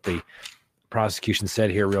exactly what the prosecution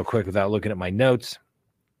said here real quick without looking at my notes,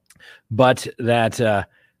 but that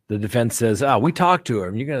the defense says, we talked to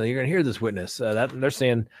him. You're gonna hear this witness. That they're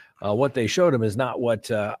saying what they showed him is not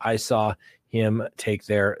what I saw him take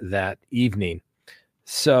there that evening.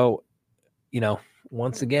 So,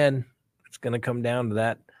 once again, it's going to come down to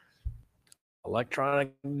that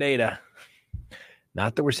electronic data.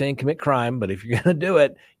 Not that we're saying commit crime, but if you're going to do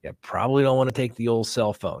it, you probably don't want to take the old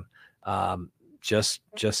cell phone. Just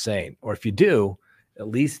saying. Or if you do, at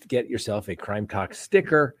least get yourself a Crime Talk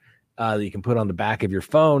sticker that you can put on the back of your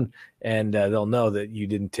phone, and they'll know that you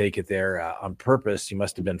didn't take it there on purpose. You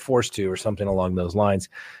must have been forced to, or something along those lines,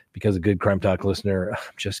 because a good Crime Talk listener,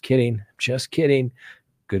 just kidding.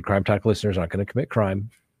 Good Crime Talk listeners aren't going to commit crime.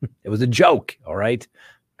 It was a joke. All right.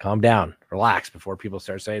 Calm down, relax before people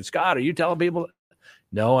start saying, Scott, are you telling people?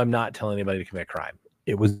 No, I'm not telling anybody to commit crime.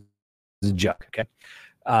 It was a joke. Okay.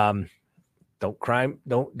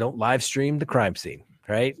 Don't live stream the crime scene,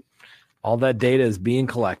 right? All that data is being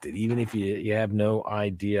collected, even if you have no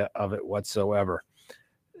idea of it whatsoever.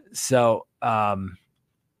 So, so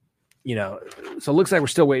it looks like we're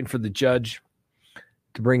still waiting for the judge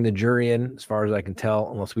to bring the jury in, as far as I can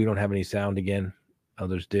tell, unless we don't have any sound again.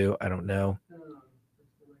 Others do. I don't know.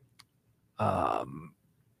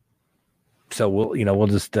 So we'll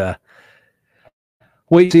just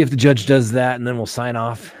wait to see if the judge does that, and then we'll sign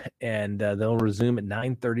off, and they'll resume at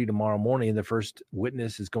 9:30 tomorrow morning. The first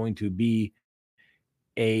witness is going to be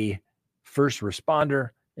a first responder,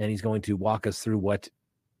 and he's going to walk us through what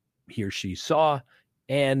he or she saw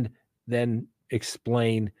and then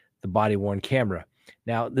explain the body-worn camera.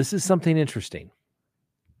 Now, this is something interesting.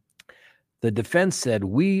 The defense said,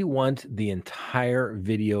 we want the entire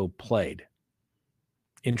video played.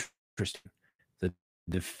 Interesting. The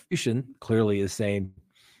defense clearly is saying,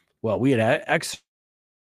 well, we had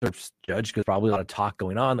excerpts, judge, because probably a lot of talk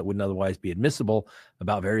going on that wouldn't otherwise be admissible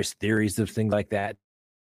about various theories of things like that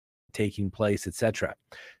taking place, etc.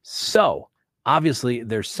 So obviously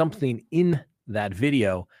there's something in that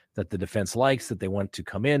video that the defense likes, that they want to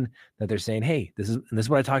come in, that they're saying, hey, this is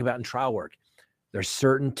what I talk about in trial work. There's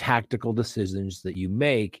certain tactical decisions that you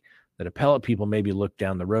make that appellate people maybe look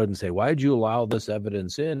down the road and say, why did you allow this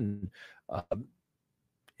evidence in?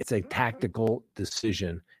 It's a tactical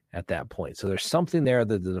decision at that point. So there's something there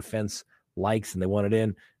that the defense likes and they want it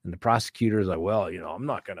in. And the prosecutor is like, well, I'm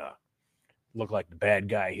not going to look like the bad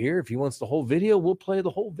guy here. If he wants the whole video, we'll play the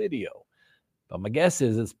whole video. But my guess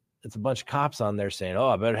is it's a bunch of cops on there saying, oh,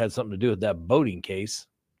 I bet it had something to do with that boating case.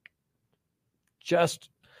 Just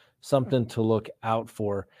something to look out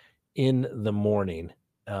for in the morning.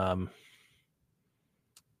 So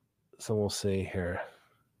we'll see here.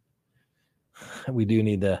 We do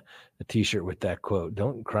need a t-shirt with that quote.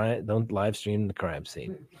 Don't live stream the crime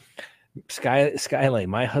scene. Skylane,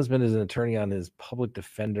 my husband is an attorney on his public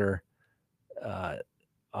defender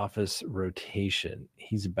office rotation.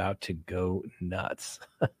 He's about to go nuts.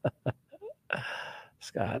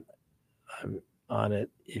 Scott, I'm on it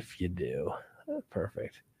if you do.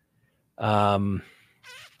 Perfect.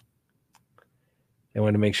 They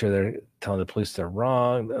want to make sure they're telling the police they're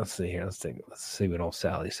wrong. Let's see here. Let's see what old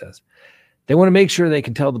Sally says. They want to make sure they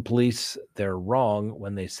can tell the police they're wrong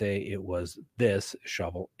when they say it was this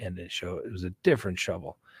shovel and it was a different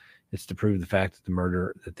shovel. It's to prove the fact that the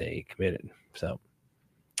murder that they committed. So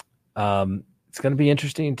it's going to be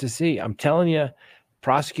interesting to see. I'm telling you,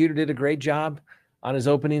 prosecutor did a great job on his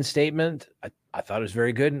opening statement. I thought it was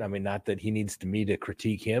very good. I mean, not that he needs me to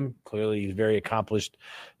critique him. Clearly, he's a very accomplished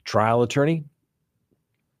trial attorney.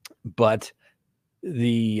 But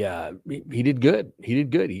he did good. He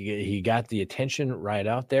did good. He got the attention right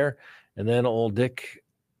out there. And then old Dick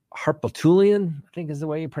Harpootlian, I think is the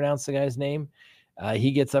way you pronounce the guy's name.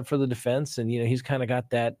 He gets up for the defense, and he's kind of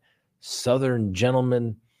got that Southern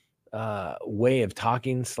gentleman way of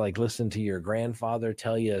talking. It's like listen to your grandfather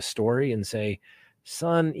tell you a story and say,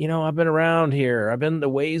 son, I've been around here. I've been the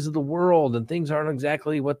ways of the world, and things aren't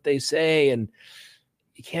exactly what they say. And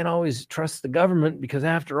you can't always trust the government because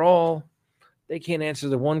after all, they can't answer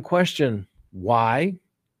the one question. Why?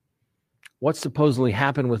 What supposedly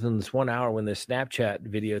happened within this 1 hour when this Snapchat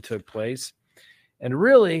video took place? And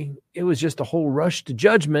really, it was just a whole rush to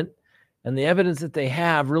judgment. And the evidence that they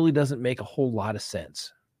have really doesn't make a whole lot of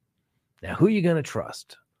sense. Now, who are you going to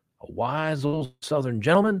trust? A wise old Southern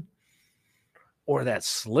gentleman? Or that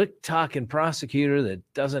slick talking prosecutor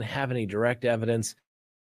that doesn't have any direct evidence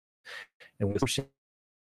and with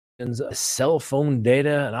cell phone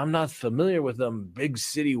data? And I'm not familiar with them big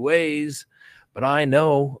city ways, but I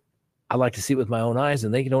know I like to see it with my own eyes,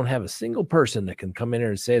 and they don't have a single person that can come in here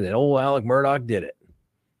and say that old Alec Murdaugh did it.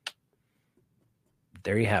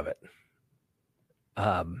 There you have it.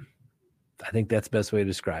 I think that's the best way to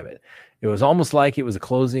describe it. It was almost like it was a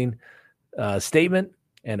closing statement.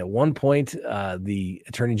 And at one point, the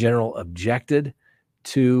Attorney General objected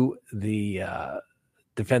to the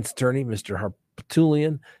defense attorney, Mr.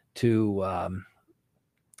 Harpootlian, to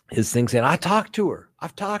his thing saying, I've talked to her.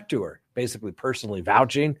 basically personally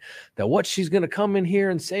vouching that what she's going to come in here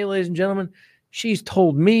and say, ladies and gentlemen, she's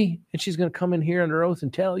told me, and she's going to come in here under oath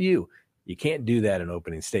and tell you. You can't do that in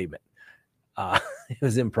opening statement. It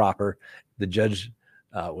was improper. The judge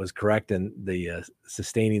was correct in the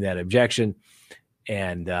sustaining that objection.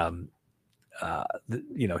 And,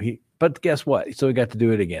 but guess what? So we got to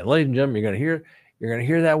do it again. Ladies and gentlemen, you're going to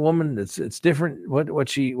hear that woman. It's different. What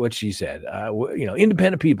she said,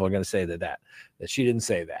 independent people are going to say that she didn't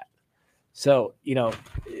say that. So,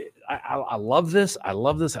 I love this. I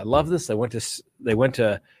love this. I love this. They went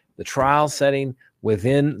to the trial setting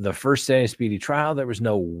within the first setting of speedy trial. There was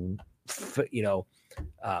no,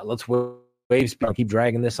 let's wave, keep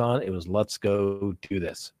dragging this on. It was, let's go do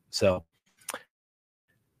this. So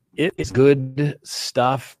it is good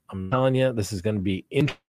stuff. I'm telling you, this is going to be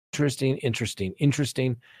interesting.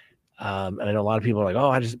 And I know a lot of people are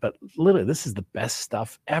like, but literally, this is the best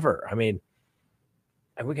stuff ever. I mean,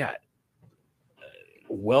 and we got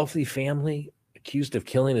a wealthy family accused of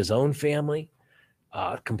killing his own family,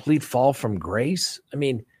 complete fall from grace. I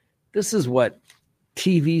mean, this is what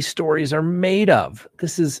TV stories are made of.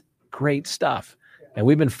 This is great stuff. And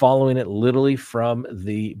we've been following it literally from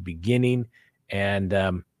the beginning.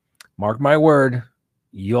 And mark my word,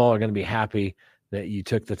 you all are going to be happy that you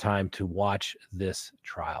took the time to watch this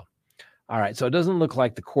trial. All right. So it doesn't look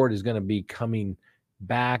like the court is going to be coming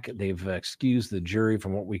back. They've excused the jury,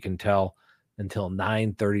 from what we can tell, until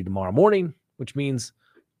 9:30 tomorrow morning, which means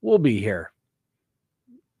we'll be here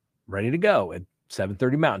ready to go at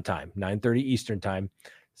 7:30 Mountain Time, 9:30 Eastern Time,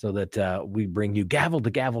 so that we bring you gavel to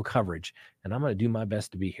gavel coverage. And I'm going to do my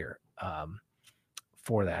best to be here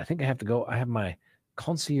for that. I think I have to go. I have my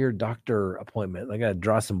concierge doctor appointment. I got to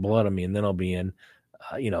draw some blood on me, and then I'll be in,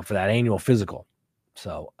 for that annual physical.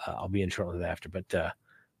 So I'll be in shortly thereafter, but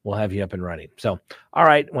we'll have you up and running. So, all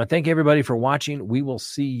right. I want to thank everybody for watching. We will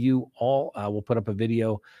see you all. We'll put up a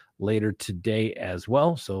video later today as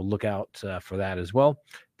well. So look out for that as well.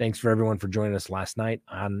 Thanks for everyone for joining us last night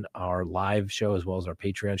on our live show, as well as our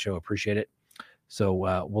Patreon show. Appreciate it.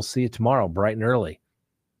 So we'll see you tomorrow, bright and early.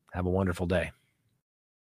 Have a wonderful day.